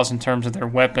flaws in terms of their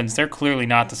weapons. They're clearly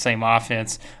not the same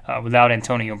offense without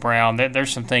Antonio Brown.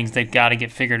 There's some things they've got to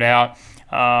get figured out.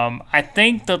 I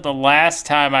think that the last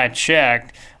time I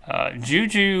checked,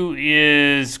 Juju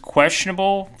is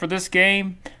questionable for this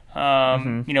game.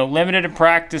 Limited in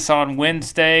practice on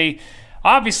Wednesday.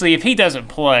 Obviously, if he doesn't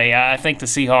play, I think the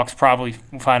Seahawks probably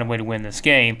will find a way to win this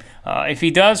game. If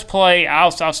he does play,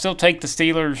 I'll still take the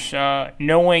Steelers,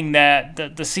 knowing that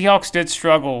the Seahawks did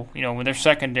struggle, with their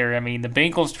secondary. I mean, the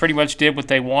Bengals pretty much did what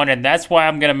they wanted, and that's why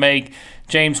I'm going to make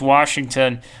James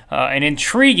Washington an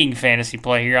intriguing fantasy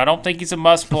play here. I don't think he's a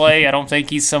must-play. I don't think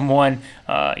he's someone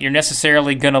you're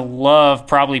necessarily going to love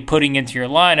probably putting into your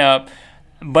lineup.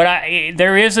 But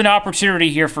there is an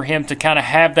opportunity here for him to kind of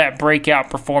have that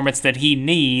breakout performance that he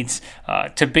needs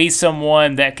to be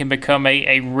someone that can become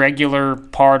a regular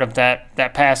part of that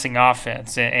passing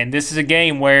offense. And this is a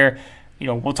game where,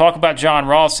 we'll talk about John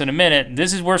Ross in a minute.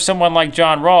 This is where someone like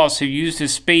John Ross, who used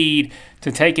his speed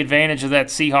to take advantage of that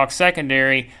Seahawks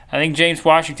secondary, I think James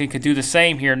Washington could do the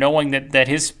same here, knowing that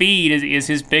his speed is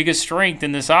his biggest strength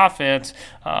in this offense.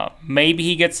 Maybe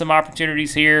he gets some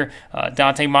opportunities here.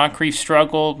 Dante Moncrief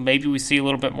struggled. Maybe we see a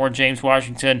little bit more James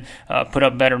Washington put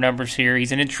up better numbers here.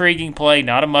 He's an intriguing play,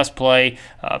 not a must play,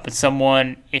 but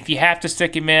someone, if you have to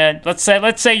stick him in, let's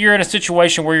say you're in a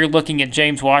situation where you're looking at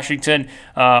James Washington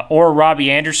or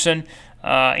Robbie Anderson,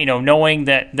 knowing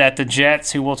that the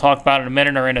Jets, who we'll talk about in a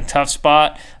minute, are in a tough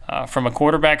spot from a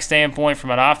quarterback standpoint,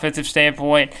 from an offensive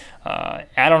standpoint.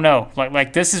 I don't know.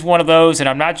 Like this is one of those, and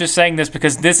I'm not just saying this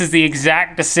because this is the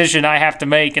exact decision I have to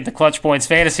make in the Clutch Points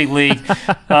Fantasy League,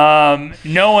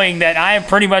 knowing that I am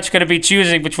pretty much going to be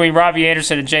choosing between Robbie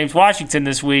Anderson and James Washington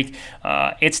this week.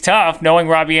 It's tough knowing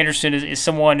Robbie Anderson is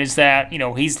someone that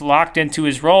he's locked into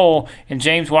his role, and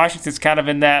James Washington's kind of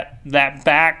in that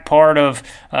back part of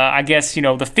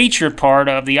the featured part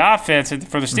of the offense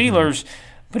for the Steelers. Mm-hmm.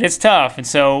 But it's tough, and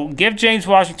so give James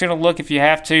Washington a look if you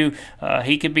have to.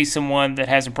 He could be someone that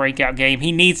has a breakout game.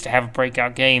 He needs to have a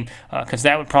breakout game because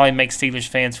that would probably make Steelers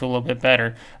fans feel a little bit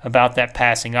better about that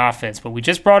passing offense. But we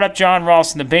just brought up John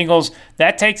Ross and the Bengals.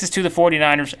 That takes us to the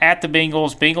 49ers at the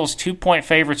Bengals. Bengals 2-point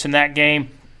favorites in that game.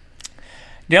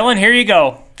 Dylan, here you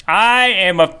go. I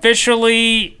am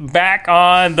officially back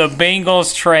on the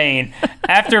Bengals train.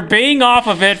 After being off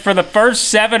of it for the first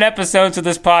 7 episodes of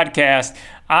this podcast,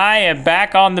 I am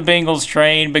back on the Bengals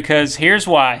train because here's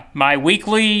why. My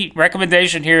weekly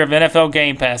recommendation here of NFL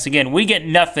Game Pass. Again, we get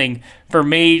nothing for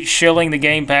me shilling the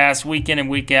Game Pass week in and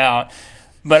week out.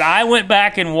 But I went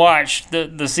back and watched the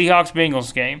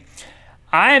Seahawks-Bengals game.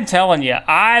 I am telling you,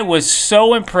 I was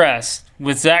so impressed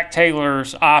with Zach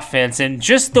Taylor's offense and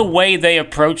just the way they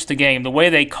approached the game, the way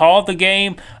they called the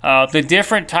game, the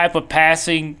different type of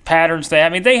passing patterns they had. I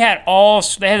mean, they had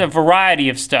a variety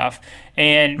of stuff.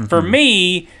 And for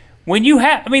me, the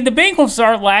Bengals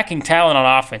aren't lacking talent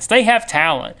on offense. They have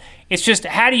talent. It's just,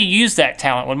 how do you use that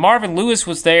talent? When Marvin Lewis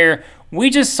was there, we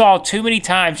just saw too many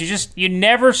times. You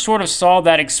never sort of saw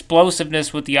that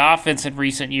explosiveness with the offense in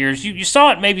recent years. You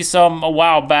saw it maybe a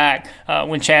while back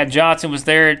when Chad Johnson was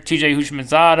there, TJ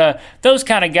Houshmandzadeh, those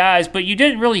kind of guys, but you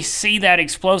didn't really see that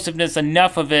explosiveness,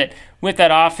 enough of it with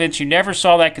that offense. You never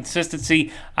saw that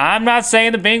consistency. I'm not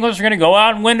saying the Bengals are going to go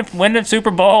out and win the Super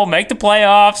Bowl, make the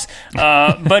playoffs,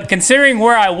 but considering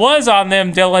where I was on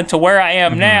them, Dylan, to where I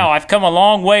am now, I've come a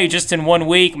long way just in 1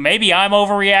 week. Maybe I'm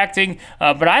overreacting,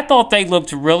 but I thought they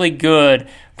looked really good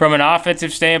from an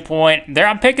offensive standpoint.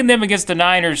 I'm picking them against the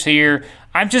Niners here.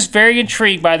 I'm just very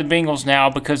intrigued by the Bengals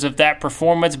now because of that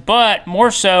performance, but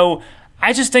more so,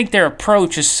 I just think their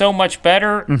approach is so much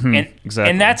better,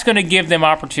 and that's going to give them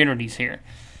opportunities here.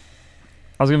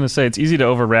 I was going to say it's easy to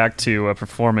overreact to a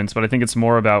performance, but I think it's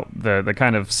more about the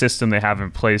kind of system they have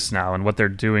in place now and what they're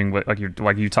doing, like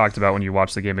you talked about when you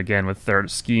watch the game again, with their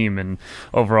scheme and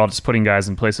overall just putting guys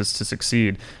in places to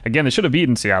succeed. Again, they should have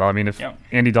beaten Seattle. I mean, if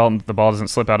Andy Dalton, the ball doesn't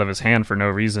slip out of his hand for no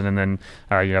reason, and then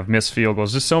you have missed field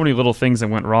goals, just so many little things that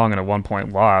went wrong in a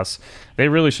 1-point loss. they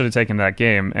really should have taken that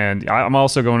game. And I'm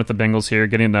also going with the Bengals here,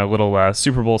 getting a little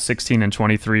Super Bowl 16 and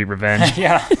 23 revenge.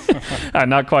 Yeah.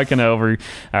 Not quite going to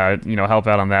help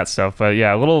out on that stuff. But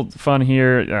yeah, a little fun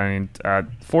here. I mean,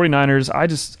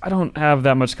 49ers, I don't have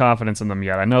that much confidence in them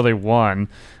yet. I know they won,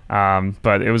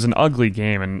 but it was an ugly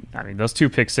game. And I mean, those 2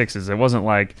 pick sixes, it wasn't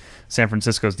like San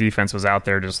Francisco's defense was out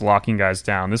there just locking guys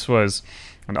down. This was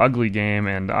an ugly game.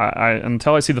 And I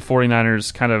until I see the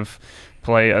 49ers kind of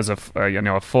play as a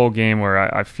full game where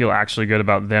I feel actually good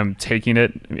about them taking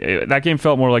it. That game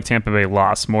felt more like Tampa Bay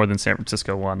lost more than San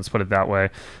Francisco won. Let's put it that way.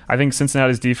 I think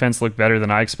Cincinnati's defense looked better than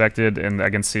I expected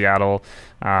against Seattle.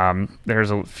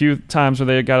 There's a few times where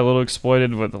they got a little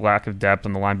exploited with the lack of depth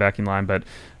on the linebacking line, but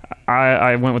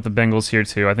I went with the Bengals here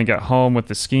too. I think at home with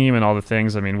the scheme and all the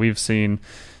things, I mean, we've seen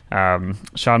Sean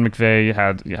McVay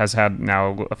has had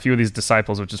now a few of these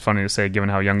disciples, which is funny to say given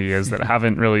how young he is, that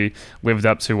haven't really lived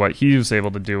up to what he was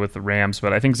able to do with the Rams.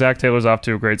 But I think Zach Taylor's off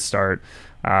to a great start.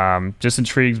 Just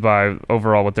intrigued by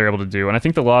overall what they're able to do. And I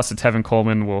think the loss to Tevin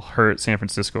Coleman will hurt San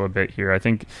Francisco a bit here. I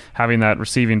think having that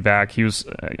receiving back, he was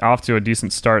off to a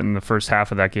decent start in the first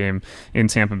half of that game in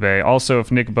Tampa Bay. Also, if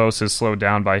Nick Bosa is slowed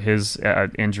down by his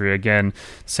injury, again,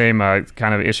 same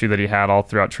kind of issue that he had all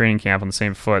throughout training camp on the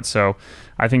same foot. So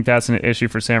I think that's an issue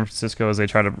for San Francisco as they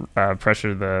try to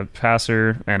pressure the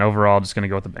passer, and overall just going to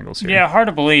go with the Bengals here. Yeah, hard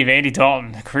to believe. Andy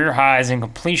Dalton, career highs in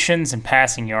completions and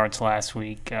passing yards last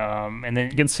week. And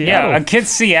then against Seattle. Yeah,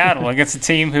 against Seattle, against a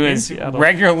team who has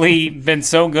regularly been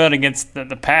so good against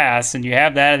the pass, and you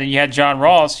have that, and then you had John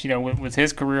Ross, with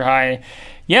his career high.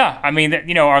 Yeah, I mean,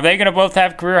 are they going to both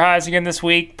have career highs again this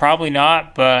week? Probably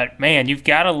not, but, man, you've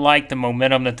got to like the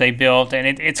momentum that they built,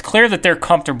 and it's clear that they're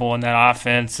comfortable in that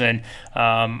offense, and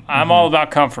I'm all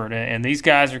about comfort, and these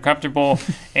guys are comfortable.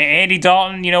 Andy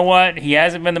Dalton, you know what? He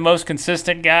hasn't been the most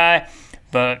consistent guy,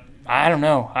 but I don't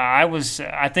know.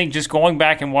 I think just going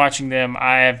back and watching them,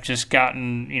 I have just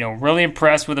gotten, really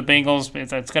impressed with the Bengals.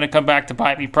 It's going to come back to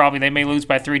bite me probably. They may lose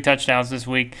by 3 touchdowns this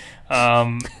week.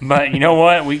 But you know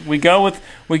what? We go with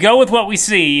what we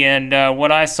see, and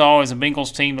what I saw is a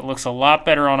Bengals team that looks a lot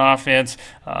better on offense,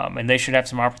 and they should have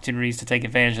some opportunities to take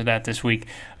advantage of that this week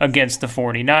against the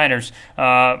 49ers.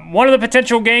 One of the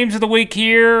potential games of the week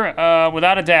here,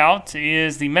 without a doubt,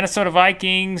 is the Minnesota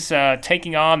Vikings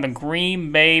taking on the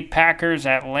Green Bay Packers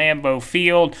at Lambeau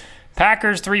Field.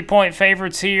 Packers 3-point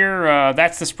favorites here.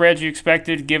 That's the spread you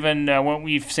expected given what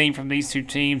we've seen from these two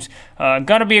teams.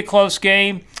 Going to be a close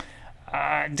game.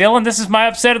 Dylan, this is my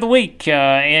upset of the week,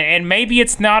 and maybe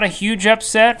it's not a huge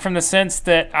upset from the sense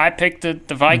that I picked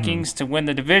the Vikings to win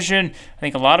the division. I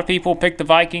think a lot of people picked the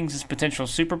Vikings as potential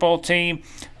Super Bowl team,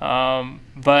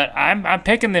 but I'm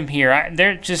picking them here.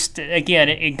 They're just, again,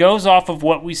 it goes off of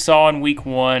what we saw in Week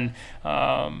 1.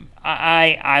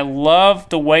 I love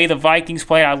the way the Vikings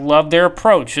played. I love their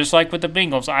approach, just like with the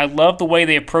Bengals. I love the way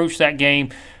they approached that game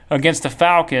against the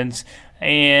Falcons.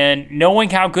 And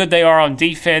knowing how good they are on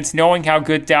defense, knowing how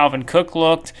good Dalvin Cook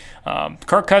looked,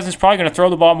 Kirk Cousins is probably going to throw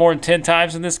the ball more than 10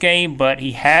 times in this game, but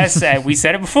he has, we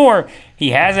said it before, he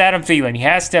has Adam Thielen, he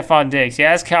has Stephon Diggs, he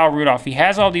has Kyle Rudolph, he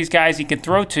has all these guys he can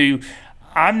throw to.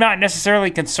 I'm not necessarily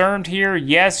concerned here.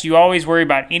 Yes, you always worry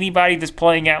about anybody that's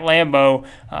playing at Lambeau.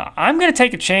 I'm going to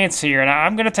take a chance here, and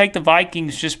I'm going to take the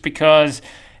Vikings just because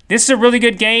this is a really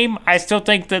good game. I still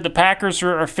think that the Packers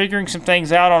are figuring some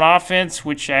things out on offense,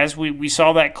 which as we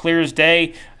saw that clear as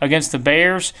day against the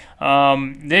Bears.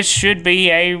 This should be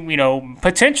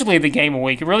potentially the game of the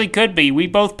week. It really could be. We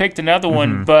both picked another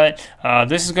one, but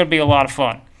this is going to be a lot of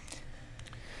fun.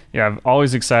 Yeah, I'm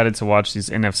always excited to watch these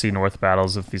NFC North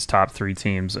battles of these top 3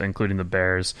 teams, including the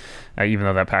Bears, even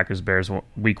though that Packers-Bears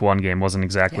Week 1 game wasn't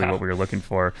exactly what we were looking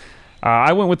for.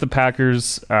 I went with the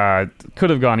Packers. Could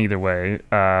have gone either way.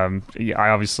 I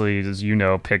obviously, as you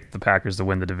know, picked the Packers to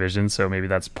win the division, so maybe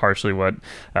that's partially what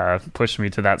pushed me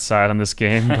to that side on this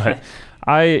game. But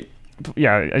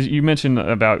as you mentioned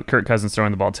about Kirk Cousins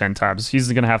throwing the ball 10 times, he's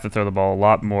going to have to throw the ball a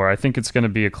lot more. I think it's going to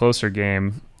be a closer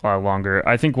game. Longer.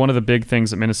 I think one of the big things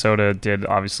that Minnesota did,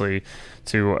 obviously,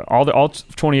 to all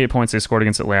 28 points they scored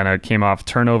against Atlanta came off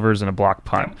turnovers and a block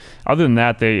punt. Other than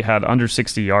that, they had under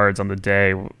 60 yards on the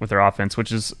day with their offense,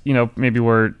 which is, maybe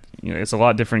where it's a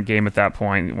lot different game at that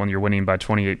point when you're winning by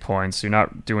 28 points. You're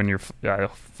not doing your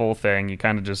full thing. You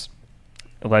kind of just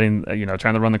trying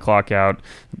to run the clock out.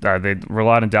 They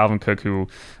relied on Dalvin Cook, who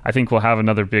I think will have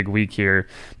another big week here.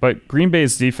 But Green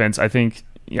Bay's defense, I think.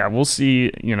 Yeah, we'll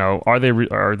see.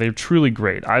 Are they truly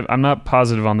great? I'm not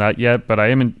positive on that yet, but I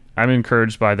am I'm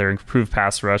encouraged by their improved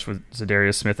pass rush with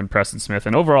Zadarius Smith and Preston Smith.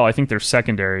 And overall, I think their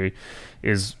secondary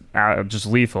is just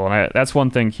lethal. And that's one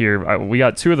thing here. We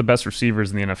got two of the best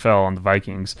receivers in the NFL on the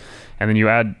Vikings. And then you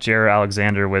add Jaire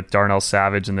Alexander with Darnell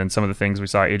Savage and then some of the things we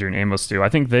saw Adrian Amos do. I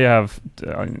think they have,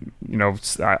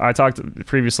 I talked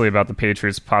previously about the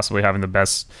Patriots possibly having the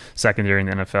best secondary in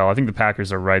the NFL. I think the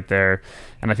Packers are right there.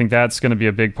 And I think that's going to be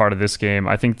a big part of this game.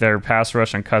 I think their pass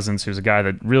rush on Cousins, who's a guy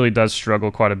that really does struggle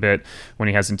quite a bit when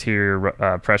he has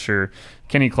interior pressure.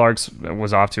 Kenny Clark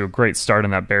was off to a great start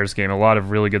in that Bears game. A lot of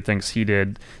really good things he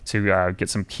did to get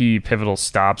some key pivotal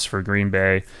stops for Green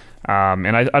Bay.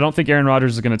 And I don't think Aaron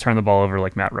Rodgers is going to turn the ball over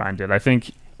like Matt Ryan did. I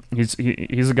think he's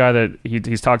a guy that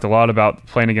he's talked a lot about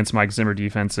playing against Mike Zimmer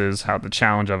defenses, how the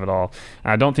challenge of it all.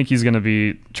 And I don't think he's going to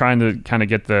be trying to kind of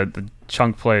get the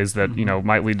chunk plays that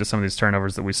might lead to some of these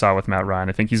turnovers that we saw with Matt Ryan.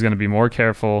 I think he's going to be more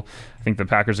careful. I think the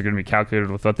Packers are going to be calculated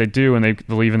with what they do, and they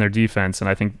believe in their defense. And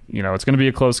I think it's going to be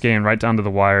a close game right down to the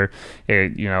wire.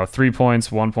 3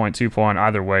 points, 1 point, 2 point,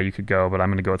 either way you could go. But I'm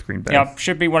going to go with Green Bay. Yeah,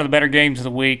 should be one of the better games of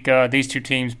the week. These two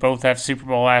teams both have Super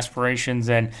Bowl aspirations,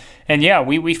 and yeah,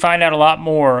 we find out a lot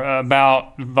more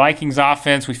about Vikings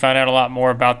offense. We find out a lot more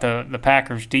about the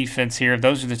Packers defense here.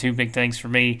 Those are the two big things for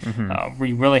me.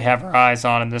 We really have our eyes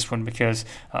on in this one because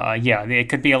it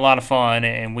could be a lot of fun,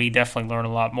 and we definitely learn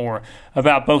a lot more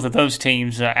about both of those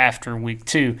teams after week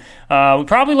 2. We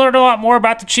probably learned a lot more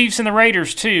about the Chiefs and the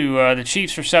Raiders too. The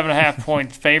Chiefs are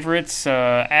 7.5-point favorites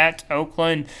at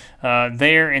Oakland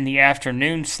there in the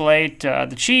afternoon slate.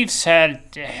 The Chiefs had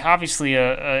obviously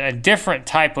a different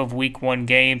type of week 1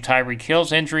 game. Tyreek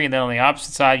Hill's injury, and then on the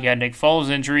opposite side you had Nick Foles'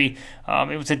 injury.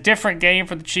 It was a different game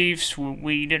for the Chiefs.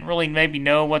 We didn't really maybe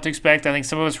know what to expect. I think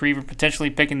some of us were even potentially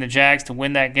picking the Jags to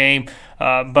win that game.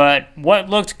 But what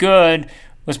looked good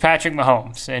was Patrick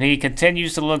Mahomes, and he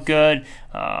continues to look good.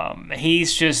 He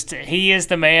is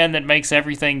the man that makes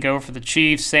everything go for the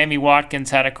Chiefs. Sammy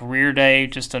Watkins had a career day,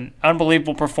 just an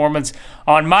unbelievable performance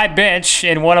on my bench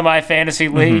in one of my fantasy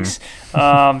leagues.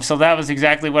 So that was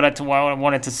exactly what I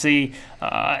wanted to see.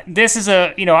 This is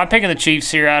I'm picking the Chiefs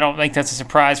here. I don't think that's a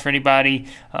surprise for anybody.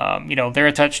 They're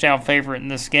a touchdown favorite in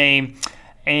this game.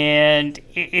 And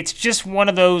it's just one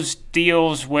of those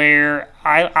deals where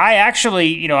I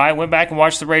actually, I went back and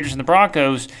watched the Raiders and the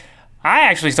Broncos. I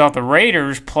actually thought the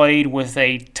Raiders played with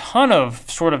a ton of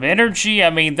sort of energy.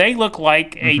 I mean, they look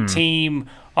like a team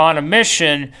on a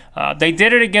mission. They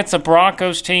did it against a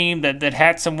Broncos team that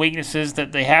had some weaknesses,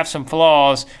 that they have some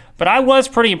flaws. But I was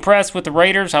pretty impressed with the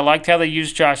Raiders. I liked how they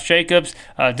used Josh Jacobs.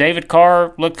 David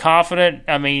Carr looked confident.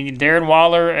 I mean, Darren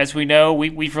Waller, as we know,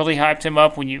 we've really hyped him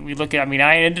up. We look at,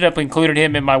 I ended up including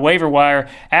him in my waiver wire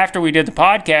after we did the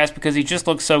podcast because he just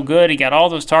looked so good. He got all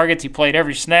those targets. He played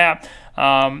every snap.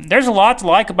 There's a lot to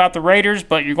like about the Raiders,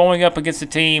 but you're going up against a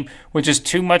team with just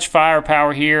too much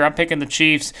firepower here. I'm picking the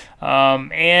Chiefs.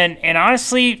 And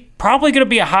honestly, probably going to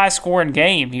be a high-scoring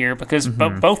game here because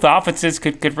both offenses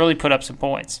could really put up some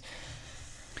points.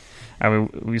 I mean,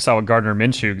 we saw what Gardner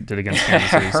Minshew did against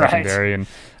Kansas City secondary, and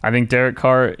I think Derek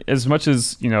Carr, as much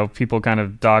as people kind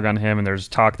of dog on him, and there's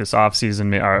talk this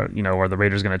offseason, are the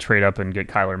Raiders going to trade up and get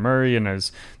Kyler Murray, and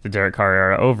as the Derek Carr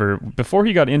era over, before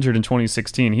he got injured in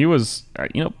 2016, he was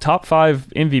top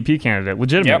 5 MVP candidate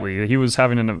legitimately. Yep. He was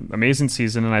having an amazing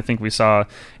season, and I think we saw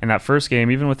in that first game,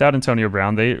 even without Antonio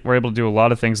Brown, they were able to do a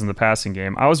lot of things in the passing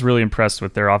game. I was really impressed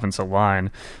with their offensive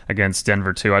line against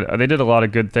Denver too. They did a lot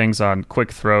of good things on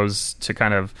quick throws to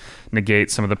kind of negate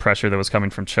some of the pressure that was coming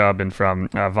from Chubb and from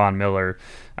Von Miller.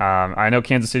 I know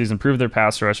Kansas City's improved their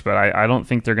pass rush, but I don't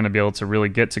think they're going to be able to really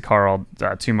get to Carl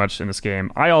too much in this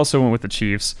game. I also went with the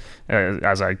Chiefs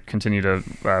as I continue to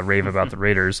rave about the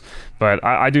Raiders, but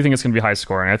I do think it's going to be high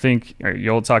scoring. I think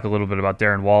you'll talk a little bit about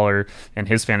Darren Waller and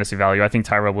his fantasy value. I think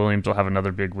Tyrell Williams will have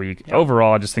another big week. Yep.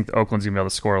 Overall, I just think Oakland's going to be able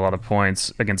to score a lot of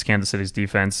points against Kansas City's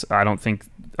defense. I don't think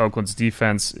Oakland's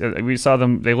defense, we saw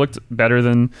them, they looked better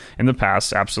than in the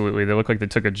past, absolutely. They looked like they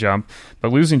took a jump,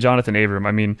 but losing Jonathan Abram,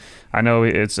 I know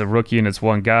it's a rookie and it's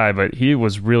one guy, but he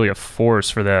was really a force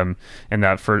for them in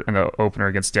the opener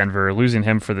against Denver. Losing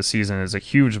him for the season is a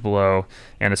huge blow,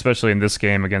 and especially in this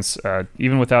game against,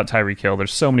 even without Tyreek Hill,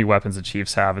 there's so many weapons the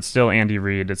Chiefs have. It's still Andy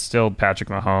Reid, it's still Patrick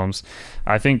Mahomes.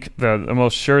 I think the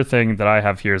most sure thing that I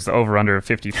have here is the over-under of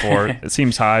 54. It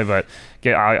seems high, but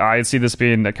I see this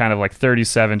being a kind of like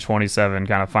 37-27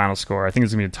 kind of final score. I think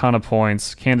it's going to be a ton of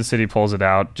points. Kansas City pulls it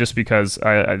out just because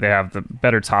they have the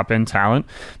better top-end talent.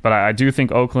 But I do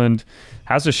think Oakland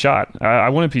has a shot. I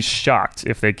wouldn't be shocked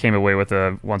if they came away with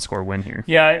a one-score win here.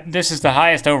 Yeah, this is the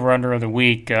highest over-under of the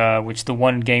week, which the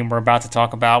one game we're about to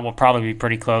talk about will probably be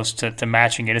pretty close to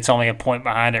matching it. It's only a point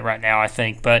behind it right now, I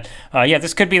think. But,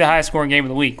 this could be the highest-scoring game of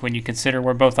the week when you consider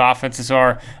where both offenses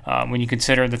are, when you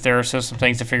consider that there are still some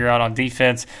things to figure out on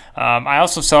defense. I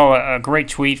also saw a great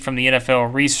tweet from the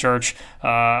NFL Research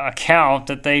account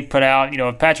that they put out.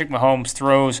 If Patrick Mahomes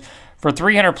throws for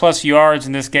 300-plus yards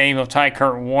in this game, he'll tie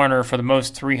Kurt Warner for the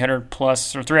most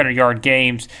 300-plus or 300-yard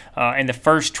games in his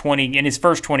first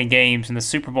 20 games in the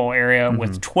Super Bowl area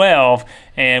with 12.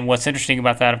 And what's interesting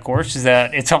about that, of course, is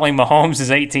that it's only Mahomes'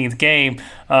 18th game.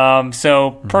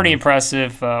 So pretty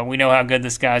impressive. We know how good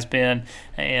this guy's been.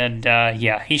 And,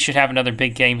 he should have another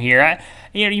big game here.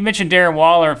 You mentioned Darren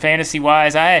Waller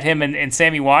fantasy-wise. I had him and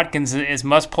Sammy Watkins as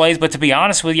must-plays. But to be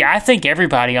honest with you, I think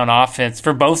everybody on offense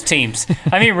for both teams.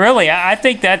 I mean, really, I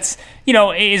think that's,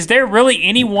 is there really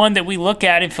anyone that we look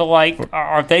at and feel like,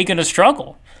 are they going to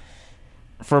struggle?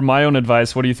 For my own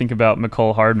advice, what do you think about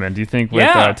Mecole Hardman? Do you think with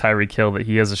Tyreek Hill that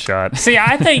he has a shot? See,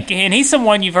 I think, and he's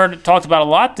someone you've heard talked about a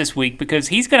lot this week because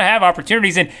he's going to have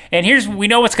opportunities, and we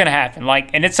know what's going to happen.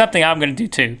 And it's something I'm going to do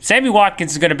too. Sammy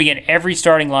Watkins is going to be in every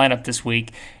starting lineup this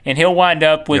week, and he'll wind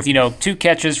up with 2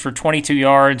 catches for 22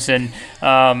 yards, and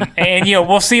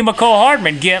we'll see Mecole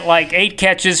Hardman get 8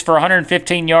 catches for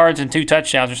 115 yards and 2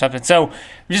 touchdowns or something. So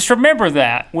just remember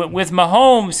that with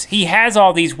Mahomes, he has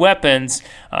all these weapons.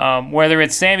 Whether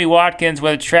it's Sammy Watkins,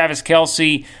 whether it's Travis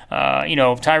Kelce,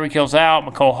 Tyreek Hill's out,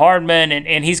 Mecole Hardman,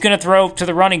 and he's going to throw to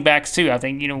the running backs too. I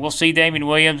think we'll see Damian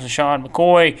Williams and Sean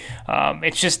McCoy.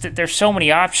 It's just that there's so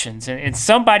many options, and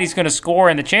somebody's going to score,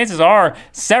 and the chances are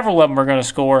several of them are going to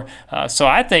score. So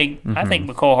I think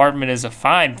Mecole Hardman is a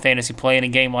fine fantasy play in a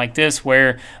game like this,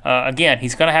 where again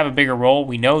he's going to have a bigger role.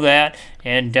 We know that.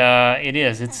 And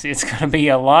it's going to be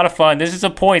a lot of fun. This is a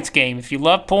points game. If you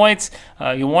love points,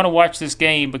 you'll want to watch this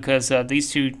game because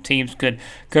these two teams could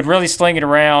really sling it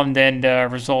around and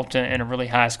result in a really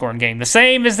high-scoring game. The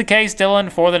same is the case,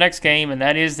 Dylan, for the next game, and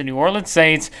that is the New Orleans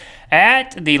Saints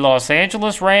at the Los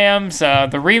Angeles Rams. The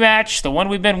rematch, the one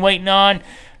we've been waiting on.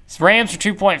 Rams are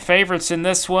 2-point favorites in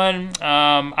this one.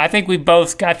 I think we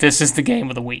both got this as the game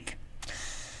of the week.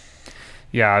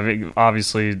 Yeah, I mean,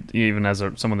 obviously, even as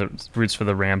someone that roots for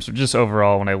the Rams, just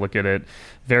overall, when I look at it,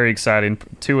 very exciting.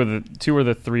 Two of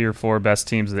the 3 or 4 best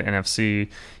teams of the NFC,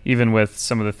 even with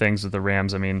some of the things with the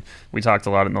Rams. I mean, we talked a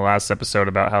lot in the last episode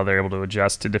about how they're able to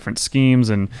adjust to different schemes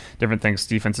and different things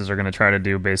defenses are going to try to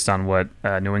do based on what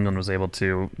New England was able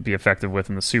to be effective with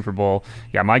in the Super Bowl.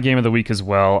 Yeah, my game of the week as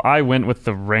well. I went with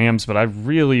the Rams, but I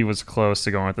really was close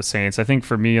to going with the Saints. I think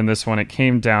for me in this one, it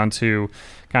came down to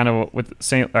kind of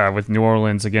with New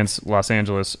Orleans against Los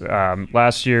Angeles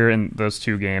last year in those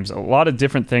 2 games. A lot of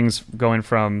different things going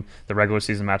from the regular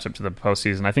season matchup to the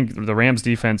postseason. I think the Rams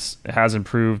defense has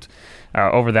improved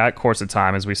over that course of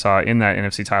time, as we saw in that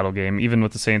NFC title game, even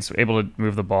with the Saints able to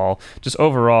move the ball. Just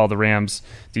overall, the Rams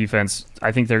defense,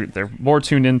 I think they're more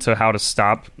tuned into how to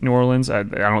stop New Orleans. I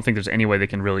don't think there's any way they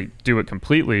can really do it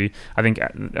completely. I think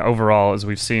overall, as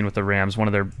we've seen with the Rams, one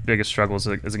of their biggest struggles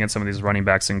is against some of these running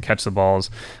backs and catch the balls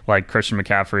like Christian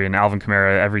McCaffrey, and Alvin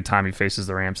Kamara every time he faces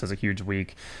the Rams has a huge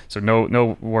week. So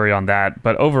no worry on that.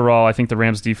 But overall, I think the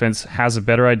Rams defense has a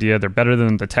better idea. They're better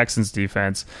than the Texans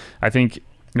defense. I think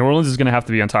New Orleans is going to have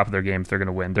to be on top of their game if they're going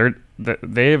to win.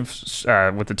 They've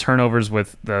with the turnovers,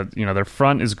 with the their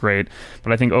front is great,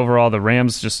 but I think overall the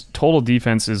Rams just total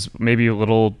defense is maybe a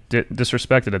little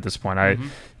disrespected at this point.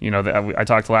 I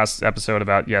talked last episode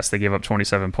about, yes, they gave up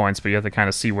 27 points, but you have to kind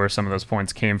of see where some of those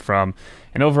points came from.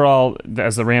 And overall,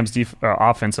 as the Rams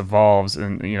offense evolves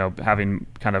and having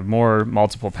kind of more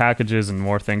multiple packages and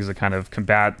more things to kind of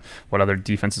combat what other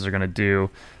defenses are going to do,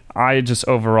 I just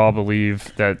overall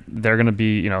believe that they're going to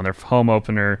be, their home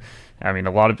opener. I mean,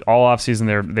 all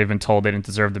offseason they've been told they didn't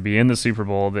deserve to be in the Super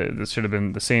Bowl. This should have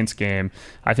been the Saints game.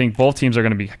 I think both teams are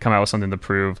going to come out with something to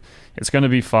prove. It's going to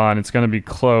be fun. It's going to be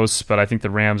close, but I think the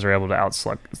Rams are able to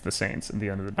outslug the Saints at the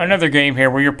end of the day. Another game here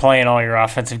where you're playing all your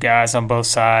offensive guys on both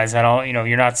sides.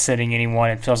 You're not sitting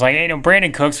anyone. It feels like,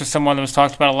 Brandon Cooks was someone that was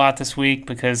talked about a lot this week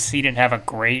because he didn't have a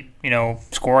great,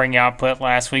 scoring output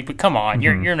last week. But come on,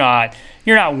 you're not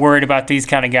worried about these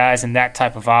kind of guys and that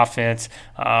type of offense.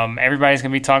 Everybody's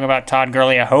going to be talking about Todd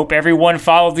Gurley. I hope everyone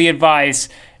followed the advice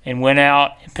and went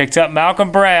out and picked up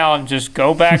Malcolm Brown. Just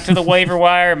go back to the waiver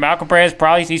wire. Malcolm Brown's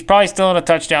he's probably still in a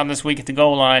touchdown this week at the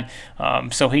goal line,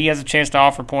 so he has a chance to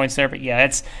offer points there. But yeah,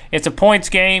 it's a points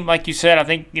game, like you said. I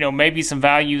think maybe some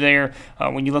value there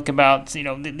when you look about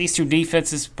these two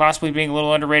defenses possibly being a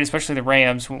little underrated, especially the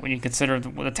Rams when you consider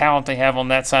the talent they have on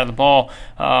that side of the ball.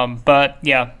 But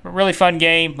yeah, a really fun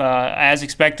game as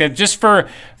expected. Just for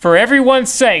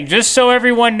everyone's sake, just so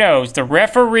everyone knows, the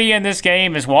referee in this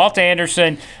game is Walt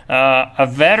Anderson. A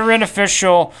veteran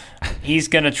official. He's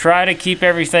going to try to keep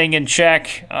everything in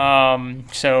check.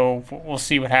 So we'll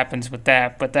see what happens with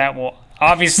that. But that will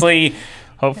obviously...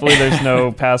 Hopefully there's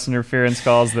no pass interference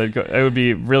calls. It would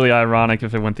be really ironic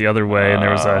if it went the other way and there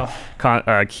was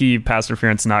a key pass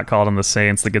interference not called on the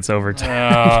Saints that gets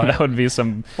overturned. That would be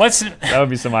some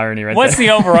irony right there. What's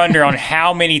the over-under on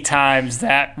how many times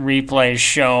that replay is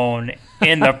shown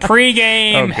in the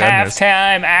pregame,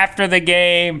 halftime, after the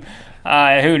game?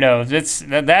 Who knows?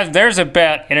 There's a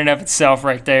bet in and of itself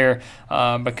right there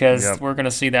because we're going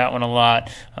to see that one a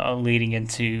lot leading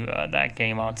into that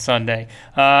game on Sunday.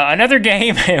 Another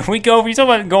game, you talk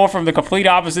about going from the complete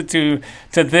opposite to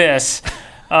this.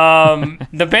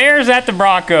 The Bears at the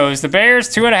Broncos. The Bears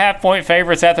 2.5-point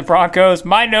favorites at the Broncos.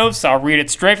 My notes, I'll read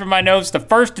it straight from my notes. The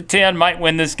first to 10 might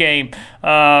win this game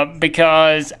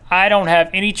because I don't have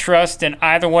any trust in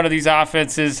either one of these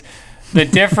offenses. The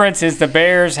difference is the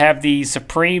Bears have the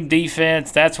supreme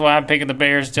defense. That's why I'm picking the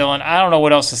Bears, Dylan. I don't know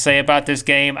what else to say about this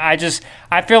game. I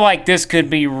feel like this could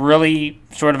be really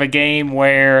sort of a game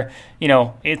where,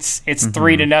 it's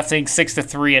 3-0,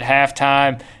 6-3 at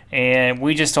halftime, and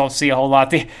we just don't see a whole lot.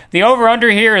 The over-under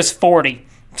here is 40.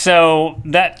 So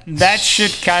that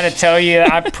should kind of tell you.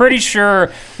 I'm pretty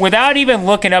sure, without even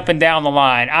looking up and down the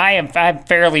line, I'm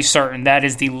fairly certain that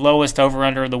is the lowest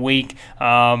over/under of the week.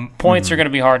 Points are going to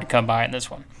be hard to come by in this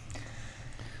one. I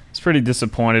was pretty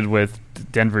disappointed with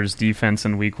Denver's defense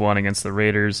in Week 1 against the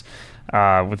Raiders.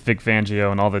 With Vic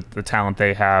Fangio and all the talent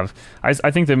they have. I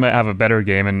think they might have a better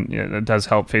game, and it does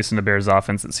help facing the Bears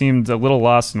offense. It seemed a little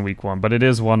lost in Week 1, but it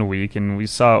is 1 week, and we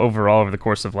saw overall over the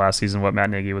course of last season what Matt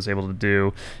Nagy was able to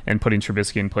do and putting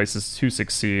Trubisky in places to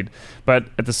succeed. But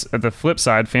at the flip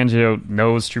side, Fangio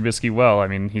knows Trubisky well. I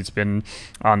mean, he's been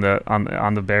on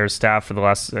the Bears staff for the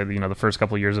last the first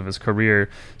couple of years of his career.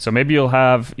 So maybe you'll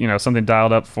have something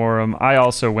dialed up for him. I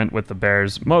also went with the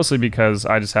Bears mostly because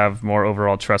I just have more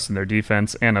overall trust in their defense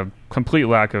and a complete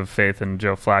lack of faith in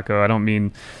Joe Flacco. I don't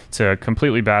mean to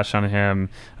completely bash on him.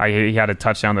 He had a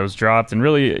touchdown that was dropped, and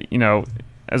really,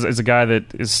 as a guy that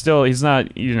is still, he's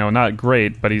not not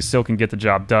great, but he still can get the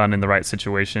job done in the right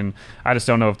situation. I just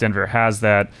don't know if Denver has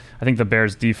that. I think the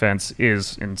Bears' defense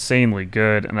is insanely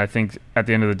good, and I think at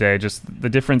the end of the day, just the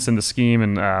difference in the scheme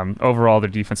and overall their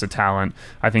defensive talent,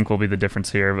 I think will be the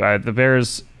difference here. The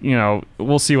Bears,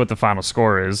 we'll see what the final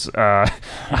score is. I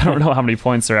don't know how many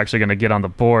points they're actually going to get on the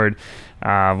board.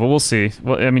 But we'll see.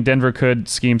 Well, I mean, Denver could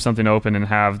scheme something open and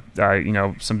have,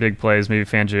 some big plays. Maybe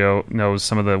Fangio knows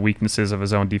some of the weaknesses of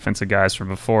his own defensive guys from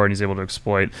before, and he's able to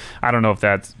exploit. I don't know if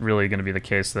that's really going to be the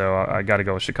case, though. I got to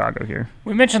go with Chicago here.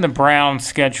 We mentioned the Browns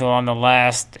schedule on the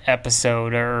last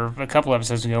episode, or a couple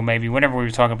episodes ago, maybe, whenever we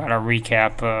were talking about our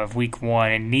recap of Week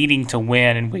 1 and needing to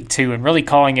win in Week 2 and really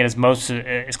calling it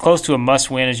as close to a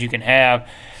must-win as you can have.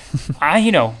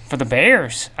 For the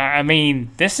Bears, I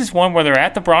mean, this is one where they're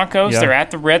at the Broncos, they're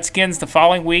at the Redskins the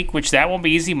following week, which that won't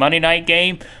be easy, Monday night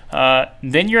game.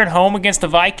 Then you're at home against the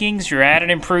Vikings, you're at an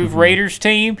improved Raiders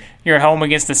team, you're at home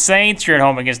against the Saints, you're at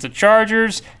home against the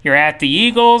Chargers, you're at the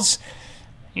Eagles.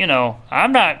 If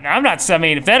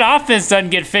that offense doesn't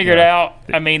get figured out,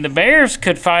 I mean, the Bears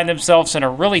could find themselves in a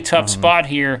really tough spot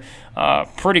here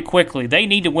pretty quickly. They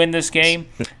need to win this game.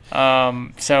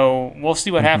 So we'll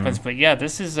see what happens. But yeah,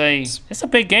 it's a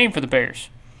big game for the Bears.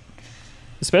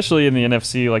 Especially in the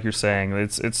NFC, like you're saying,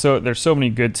 there's so many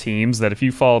good teams that if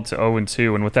you fall to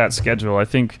 0-2, and with that schedule, I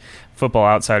think Football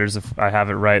Outsiders, if I have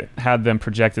it right, had them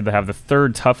projected to have the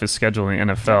third toughest schedule in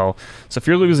the NFL. So if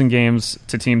you're losing games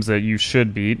to teams that you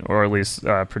should beat, or at least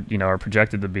are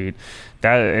projected to beat,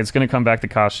 that it's going to come back to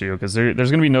cost you, because there's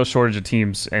going to be no shortage of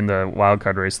teams in the wild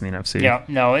card race in the NFC. Yeah,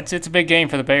 no, it's a big game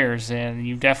for the Bears, and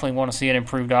you definitely want to see an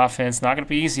improved offense. Not going to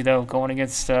be easy though, going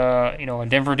against a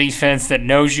Denver defense that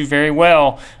knows you very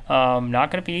well.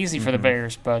 Not going to be easy for the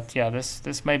Bears, but yeah,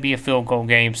 this may be a field goal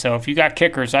game. So if you got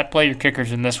kickers, I'd play your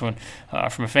kickers in this one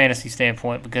from a fantasy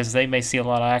standpoint, because they may see a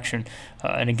lot of action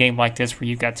in a game like this where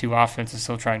you've got two offenses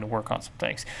still trying to work on some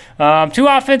things. Two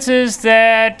offenses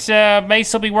that may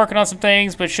still be working on some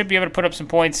things, but should be able to put up some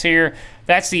points here.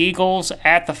 That's the Eagles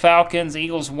at the Falcons. The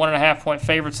Eagles 1.5-point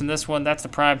favorites in this one. That's the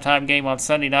primetime game on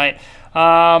Sunday night.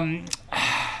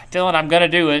 Dylan, I'm going to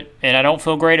do it, and I don't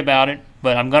feel great about it,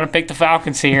 but I'm going to pick the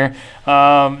Falcons here.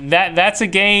 That's a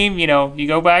game, you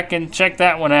go back and check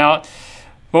that one out.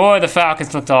 Boy, the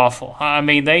Falcons looked awful. I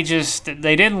mean, they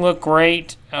didn't look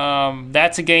great.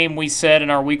 That's a game we said in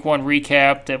our Week 1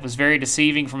 recap that was very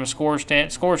deceiving from a score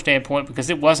standpoint because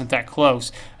it wasn't that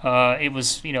close. It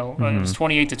was, it was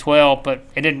 28-12, but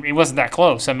it wasn't that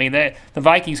close. I mean, the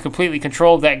Vikings completely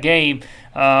controlled that game,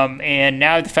 and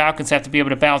now the Falcons have to be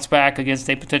able to bounce back against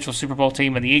a potential Super Bowl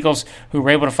team and the Eagles, who were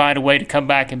able to find a way to come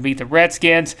back and beat the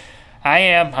Redskins.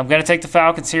 I'm going to take the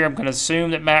Falcons here. I'm going to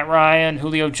assume that Matt Ryan,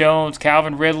 Julio Jones,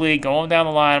 Calvin Ridley, going down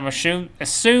the line, I'm going to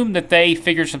assume that they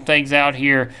figure some things out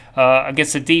here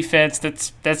against a defense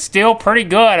that's still pretty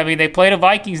good. I mean, they played a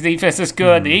Vikings defense that's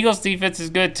good. The Eagles defense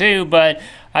is good too, but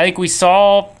I think we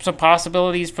saw some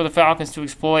possibilities for the Falcons to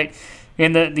exploit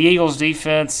in the Eagles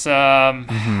defense.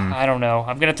 I don't know.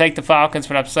 I'm going to take the Falcons,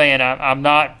 but I'm saying I'm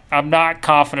not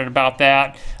confident about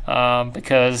that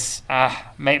because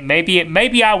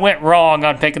maybe I went wrong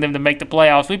on picking them to make the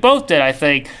playoffs. We both did, I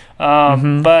think.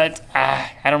 But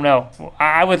I don't know.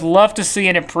 I would love to see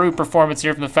an improved performance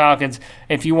here from the Falcons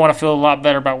if you want to feel a lot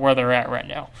better about where they're at right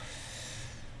now.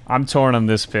 I'm torn on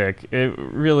this pick. It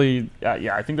really,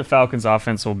 I think the Falcons'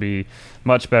 offense will be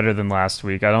much better than last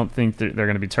week. I don't think they're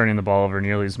going to be turning the ball over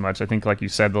nearly as much. I think, like you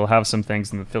said, they'll have some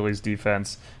things in the Phillies'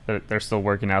 defense that they're still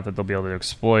working out that they'll be able to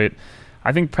exploit.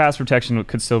 I think pass protection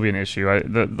could still be an issue.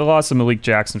 The loss of Malik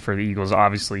Jackson for the Eagles is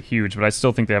obviously huge, but I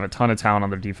still think they have a ton of talent on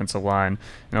their defensive line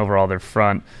and overall their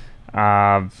front.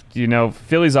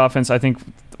 Philly's offense, I think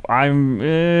I'm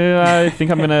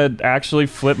going to actually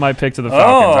flip my pick to the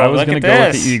Falcons. I was going to go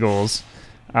with the Eagles.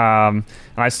 And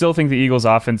I still think the Eagles'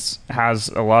 offense has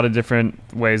a lot of different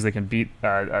ways they can beat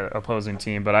an opposing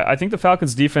team. But I think the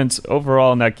Falcons' defense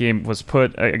overall in that game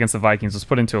against the Vikings was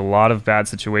put into a lot of bad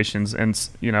situations. And,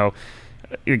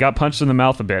 it got punched in the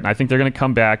mouth a bit, and I think they're going to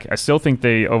come back. I still think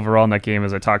they, overall in that game,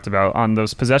 as I talked about, on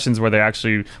those possessions where they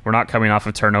actually were not coming off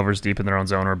of turnovers deep in their own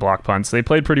zone or block punts, they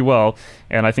played pretty well,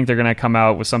 and I think they're going to come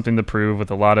out with something to prove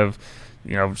with a lot of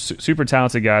super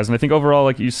talented guys. And I think overall,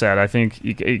 like you said, I think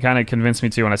it kind of convinced me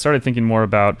too. And I started thinking more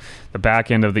about the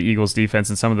back end of the Eagles defense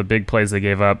and some of the big plays they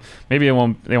gave up. Maybe they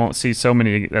won't see so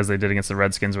many as they did against the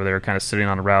Redskins where they were kind of sitting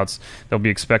on routes. They'll be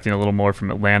expecting a little more from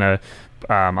Atlanta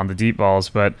on the deep balls.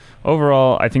 But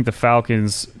overall, I think the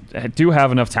Falcons do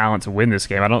have enough talent to win this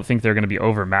game. I don't think they're going to be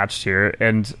overmatched here.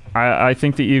 And I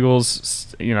think the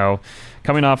Eagles,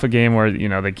 coming off a game where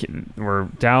they were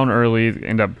down early,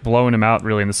 end up blowing them out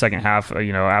really in the second half.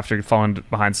 After falling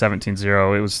behind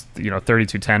 17-0, it was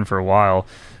 32-10 for a while,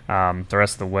 the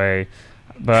rest of the way.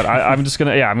 But I'm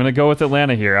gonna go with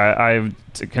Atlanta here. I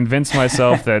convinced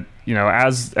myself that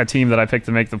as a team that I picked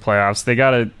to make the playoffs,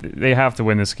 they have to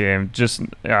win this game just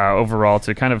overall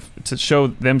to show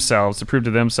themselves, to prove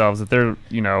to themselves that they're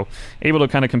able to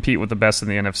kind of compete with the best in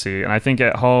the NFC. And I think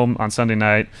at home on Sunday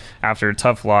night after a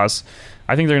tough loss,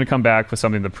 I think they're going to come back with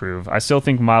something to prove. I still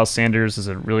think Miles Sanders is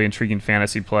a really intriguing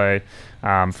fantasy play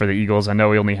for the Eagles. I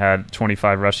know he only had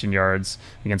 25 rushing yards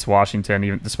against Washington,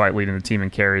 even despite leading the team in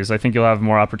carries. I think you'll have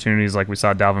more opportunities like we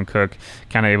saw Dalvin Cook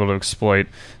kind of able to exploit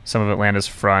some of Atlanta's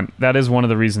front. That is one of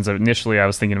the reasons that initially I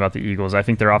was thinking about the Eagles. I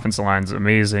think their offensive line is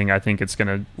amazing. I think it's going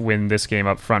to win this game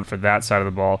up front for that side of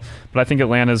the ball. But I think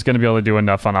Atlanta is going to be able to do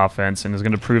enough on offense and is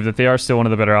going to prove that they are still one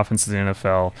of the better offenses in the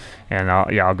NFL. And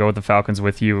I'll go with the Falcons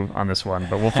with you on this one.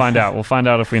 But we'll find out. We'll find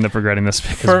out if we end up regretting this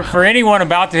pick. For anyone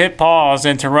about to hit pause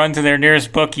and to run to their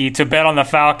nearest bookie to bet on the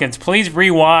Falcons, please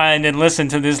rewind and listen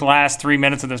to this last 3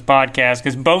 minutes of this podcast,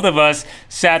 because both of us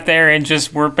sat there and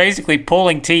just were basically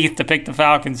pulling teeth to pick the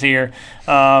Falcons here.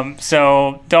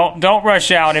 So don't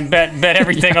rush out and bet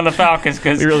everything on the Falcons,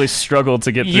 because we really struggled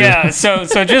to get through. Yeah, so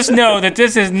just know that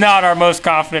this is not our most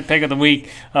confident pick of the week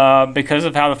because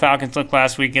of how the Falcons looked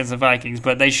last week against the Vikings.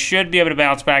 But they should be able to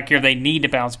bounce back here. They need to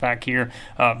bounce back here.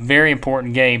 Very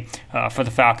important game for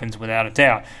the Falcons, without a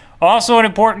doubt. Also an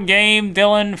important game,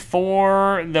 Dylan,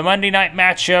 for the Monday night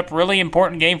matchup. Really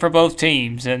important game for both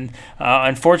teams. And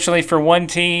unfortunately for one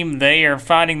team, they are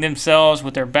finding themselves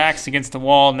with their backs against the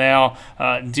wall now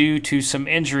due to some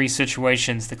injury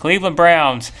situations. The Cleveland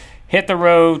Browns hit the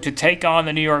road to take on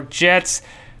the New York Jets.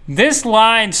 This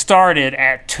line started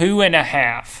at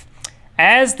 2.5.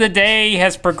 As the day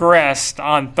has progressed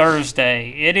on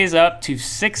Thursday, it is up to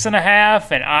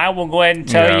 6.5, and I will go ahead and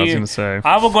tell you.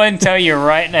 I will go ahead and tell you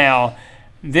right now.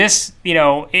 This,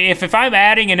 if I'm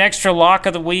adding an extra lock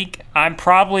of the week, I'm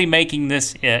probably making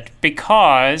this it,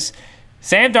 because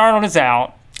Sam Darnold is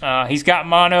out. He's got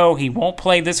mono. He won't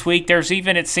play this week.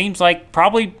 It seems like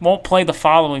probably won't play the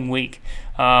following week.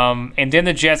 and then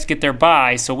the Jets get their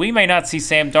bye. So we may not see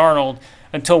Sam Darnold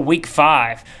until week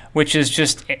 5, which is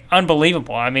just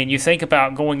unbelievable. I mean, you think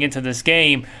about going into this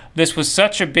game, this was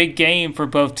such a big game for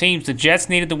both teams. The Jets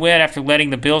needed the win after letting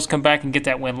the Bills come back and get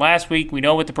that win last week. We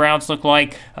know what the Browns look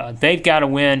like. They've got to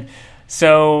win.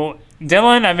 So,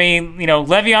 Dylan, I mean,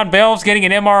 Le'Veon Bell's getting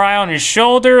an MRI on his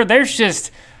shoulder. There's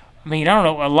just, I don't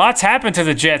know, a lot's happened to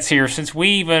the Jets here since we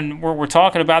even were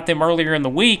talking about them earlier in the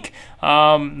week.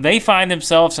 They find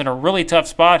themselves in a really tough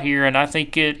spot here, and I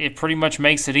think it pretty much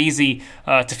makes it easy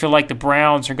to feel like the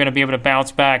Browns are going to be able to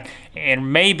bounce back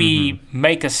and maybe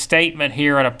make a statement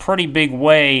here in a pretty big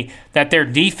way that their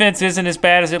defense isn't as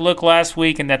bad as it looked last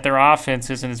week and that their offense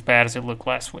isn't as bad as it looked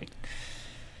last week.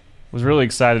 Was really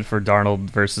excited for Darnold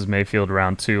versus Mayfield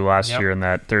round 2 last year in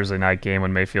that Thursday night game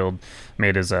when Mayfield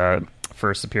made his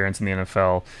first appearance in the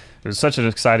NFL. It was such an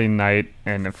exciting night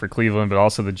and for Cleveland, but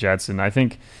also the Jets. And I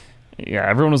think,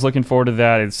 everyone was looking forward to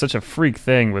that. It's such a freak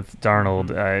thing with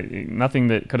Darnold. Nothing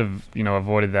that could have,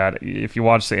 avoided that. If you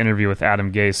watch the interview with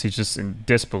Adam Gase, he's just in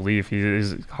disbelief. He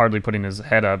is hardly putting his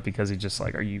head up because he's just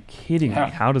like, "Are you kidding me?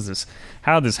 How did this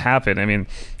happen?" I mean,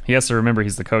 he has to remember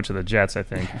he's the coach of the Jets, I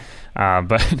think.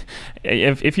 But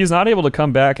if he's not able to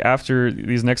come back after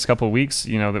these next couple of weeks,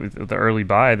 the early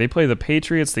bye, they play the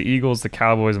Patriots, the Eagles, the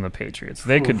Cowboys, and the Patriots.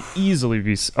 They could easily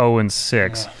be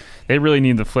 0-6. Yeah. They really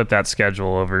need to flip that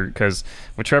schedule over because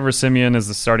with Trevor Siemian as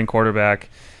the starting quarterback,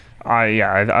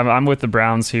 I'm with the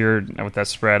Browns here with that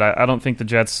spread. I don't think the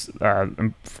Jets'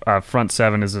 front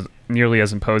seven is nearly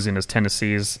as imposing as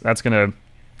Tennessee's. That's going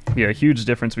to be a huge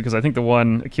difference because I think the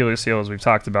one Achilles heel, as we've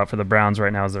talked about for the Browns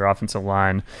right now, is their offensive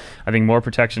line. I think more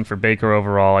protection for Baker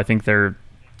overall. I think their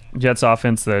Jets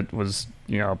offense that was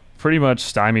pretty much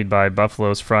stymied by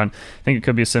Buffalo's front. I think it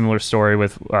could be a similar story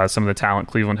with some of the talent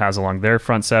Cleveland has along their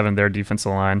front seven, their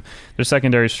defensive line. Their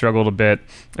secondary struggled a bit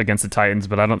against the Titans,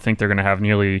 but I don't think they're going to have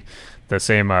nearly the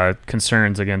same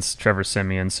concerns against Trevor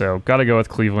Siemian. So got to go with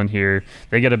Cleveland here.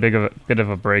 They get a bit of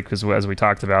a break because, as we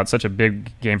talked about, such a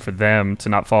big game for them to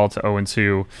not fall to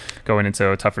 0-2 going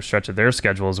into a tougher stretch of their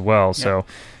schedule as well. Yep. So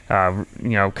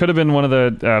could have been one of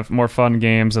the more fun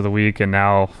games of the week, and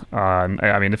now,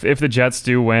 if the Jets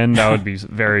do win, that would be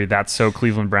that's so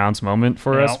Cleveland Browns moment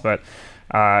for us. But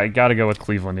I got to go with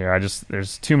Cleveland here.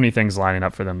 There's too many things lining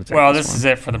up for them to take. Well, this is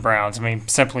it for the Browns.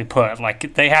 Simply put,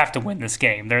 they have to win this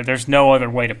game. There's no other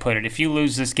way to put it. If you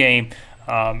lose this game,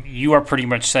 you are pretty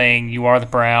much saying you are the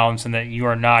Browns and that you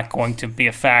are not going to be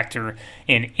a factor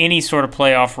in any sort of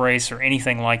playoff race or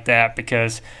anything like that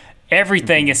because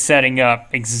everything is setting up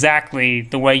exactly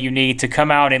the way you need to come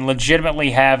out and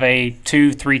legitimately have a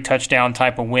 2-3 touchdown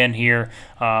type of win here.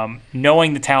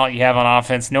 Knowing the talent you have on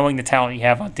offense, knowing the talent you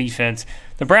have on defense,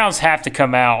 the Browns have to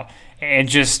come out and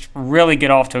just really get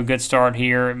off to a good start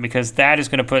here because that is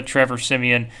going to put Trevor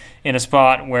Siemian in a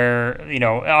spot where,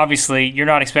 obviously you're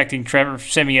not expecting Trevor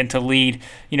Siemian to lead,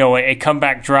 a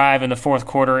comeback drive in the fourth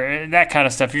quarter, that kind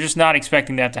of stuff. You're just not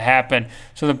expecting that to happen.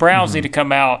 So the Browns need to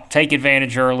come out, take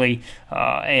advantage early,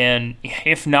 and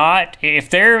if not, if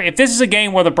this is a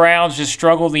game where the Browns just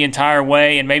struggle the entire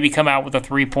way and maybe come out with a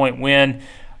 3-point win,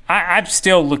 I'm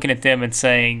still looking at them and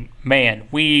saying, man,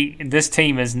 this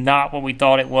team is not what we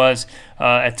thought it was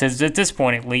at this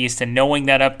point at least, and knowing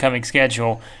that upcoming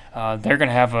schedule, they're going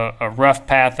to have a rough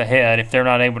path ahead if they're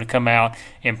not able to come out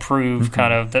and prove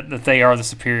kind of that they are the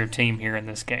superior team here in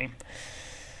this game.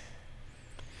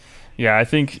 Yeah, I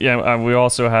think we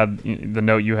also had the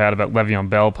note you had about Le'Veon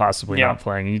Bell possibly not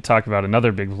playing. And you talk about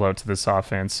another big blow to this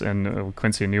offense and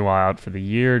Quincy Enunwa out for the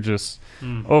year. Just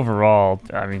overall,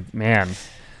 man.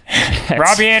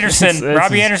 Robbie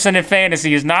Anderson in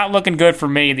fantasy is not looking good for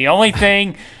me. The only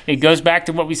thing, it goes back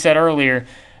to what we said earlier,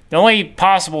 the only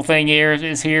possible thing here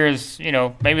is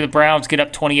maybe the Browns get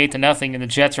up 28-0 and the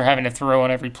Jets are having to throw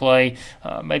on every play.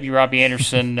 Maybe Robbie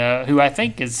Anderson, who I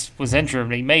think was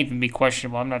injured, he may even be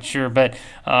questionable. I'm not sure, but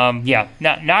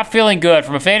not feeling good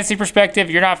from a fantasy perspective.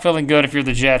 You're not feeling good if you're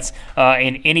the Jets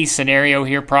in any scenario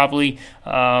here. Probably,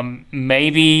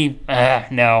 maybe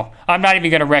no. I'm not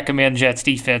even going to recommend Jets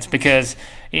defense because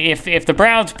if the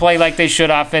Browns play like they should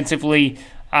offensively,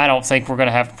 I don't think we're going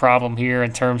to have a problem here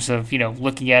in terms of,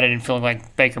 looking at it and feeling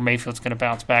like Baker Mayfield's going to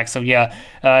bounce back. So,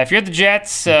 if you're the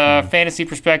Jets, fantasy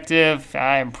perspective,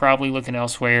 I am probably looking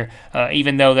elsewhere,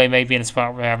 even though they may be in a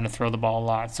spot where they're having to throw the ball a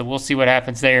lot. So we'll see what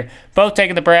happens there. Both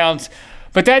taking the Browns.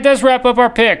 But that does wrap up our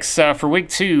picks for Week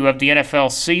 2 of the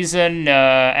NFL season.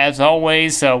 As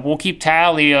always, we'll keep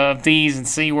tally of these and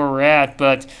see where we're at.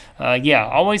 But,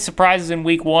 always surprises in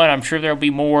Week 1. I'm sure there'll be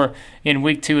more in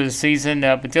Week 2 of the season.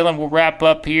 But, Dylan, we'll wrap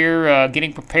up here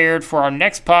getting prepared for our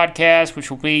next podcast, which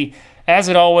will be as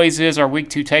it always is, our Week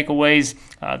 2 takeaways.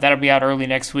 That'll be out early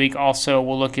next week. Also,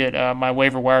 we'll look at my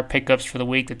waiver wire pickups for the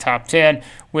week, the top 10,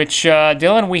 which,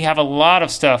 Dylan, we have a lot of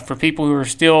stuff for people who are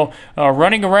still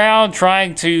running around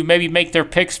trying to maybe make their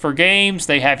picks for games.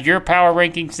 They have your power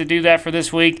rankings to do that for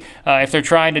this week. If they're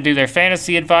trying to do their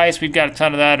fantasy advice, we've got a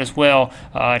ton of that as well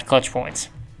at Clutch Points.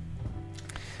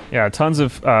 Yeah, tons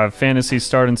of fantasy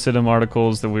start and sit-em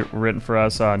articles that were written for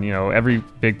us on, every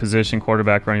big position,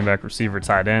 quarterback, running back, receiver,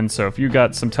 tight end. So if you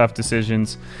got some tough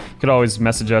decisions, you could always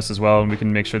message us as well, and we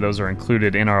can make sure those are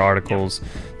included in our articles.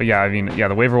 But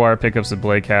the waiver wire pickups that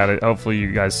Blake had, hopefully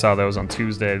you guys saw those on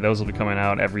Tuesday. Those will be coming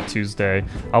out every Tuesday.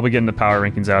 I'll be getting the power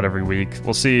rankings out every week.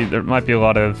 We'll see. There might be a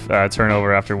lot of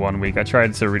turnover after 1 week. I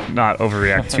tried to not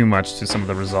overreact too much to some of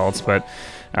the results, but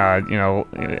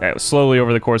slowly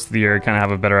over the course of the year, kind of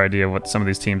have a better idea of what some of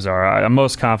these teams are. I'm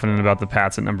most confident about the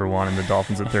Pats at number 1 and the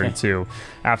Dolphins at 32.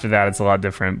 After that, it's a lot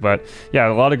different. But yeah,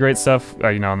 a lot of great stuff,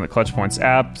 on the Clutch Points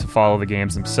app to follow the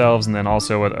games themselves. And then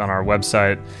also on our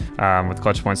website with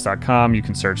clutchpoints.com, you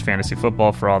can search fantasy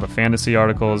football for all the fantasy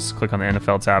articles. Click on the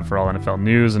NFL tab for all NFL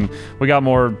news. And we got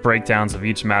more breakdowns of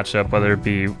each matchup, whether it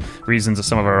be reasons that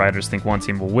some of our writers think one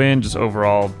team will win, just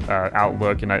overall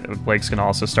outlook. And Blake's going to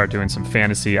also start doing some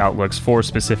fantasy outlooks for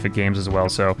specific games as well.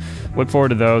 So look forward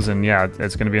to those. And yeah,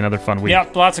 it's going to be another fun week.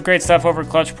 Yep, lots of great stuff over at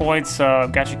Clutch Points.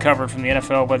 Got you covered from the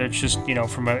NFL, whether it's just,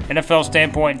 from an NFL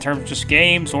standpoint in terms of just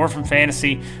games or from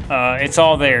fantasy. It's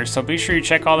all there. So be sure you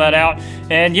check all that out.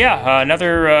 And yeah,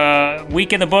 another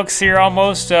week in the books here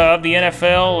almost of the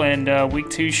NFL. And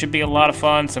week 2 should be a lot of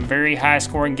fun. Some very high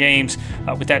scoring games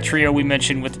with that trio we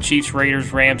mentioned with the Chiefs,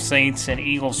 Raiders, Rams, Saints, and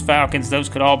Eagles, Falcons. Those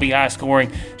could all be high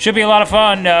scoring. Should be a lot of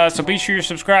fun. So be sure you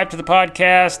subscribe to the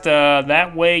podcast.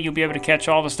 That way you'll be able to catch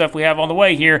all the stuff we have on the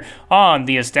way here on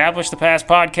the Establish the Pass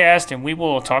podcast, and we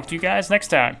will talk to you guys next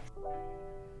time.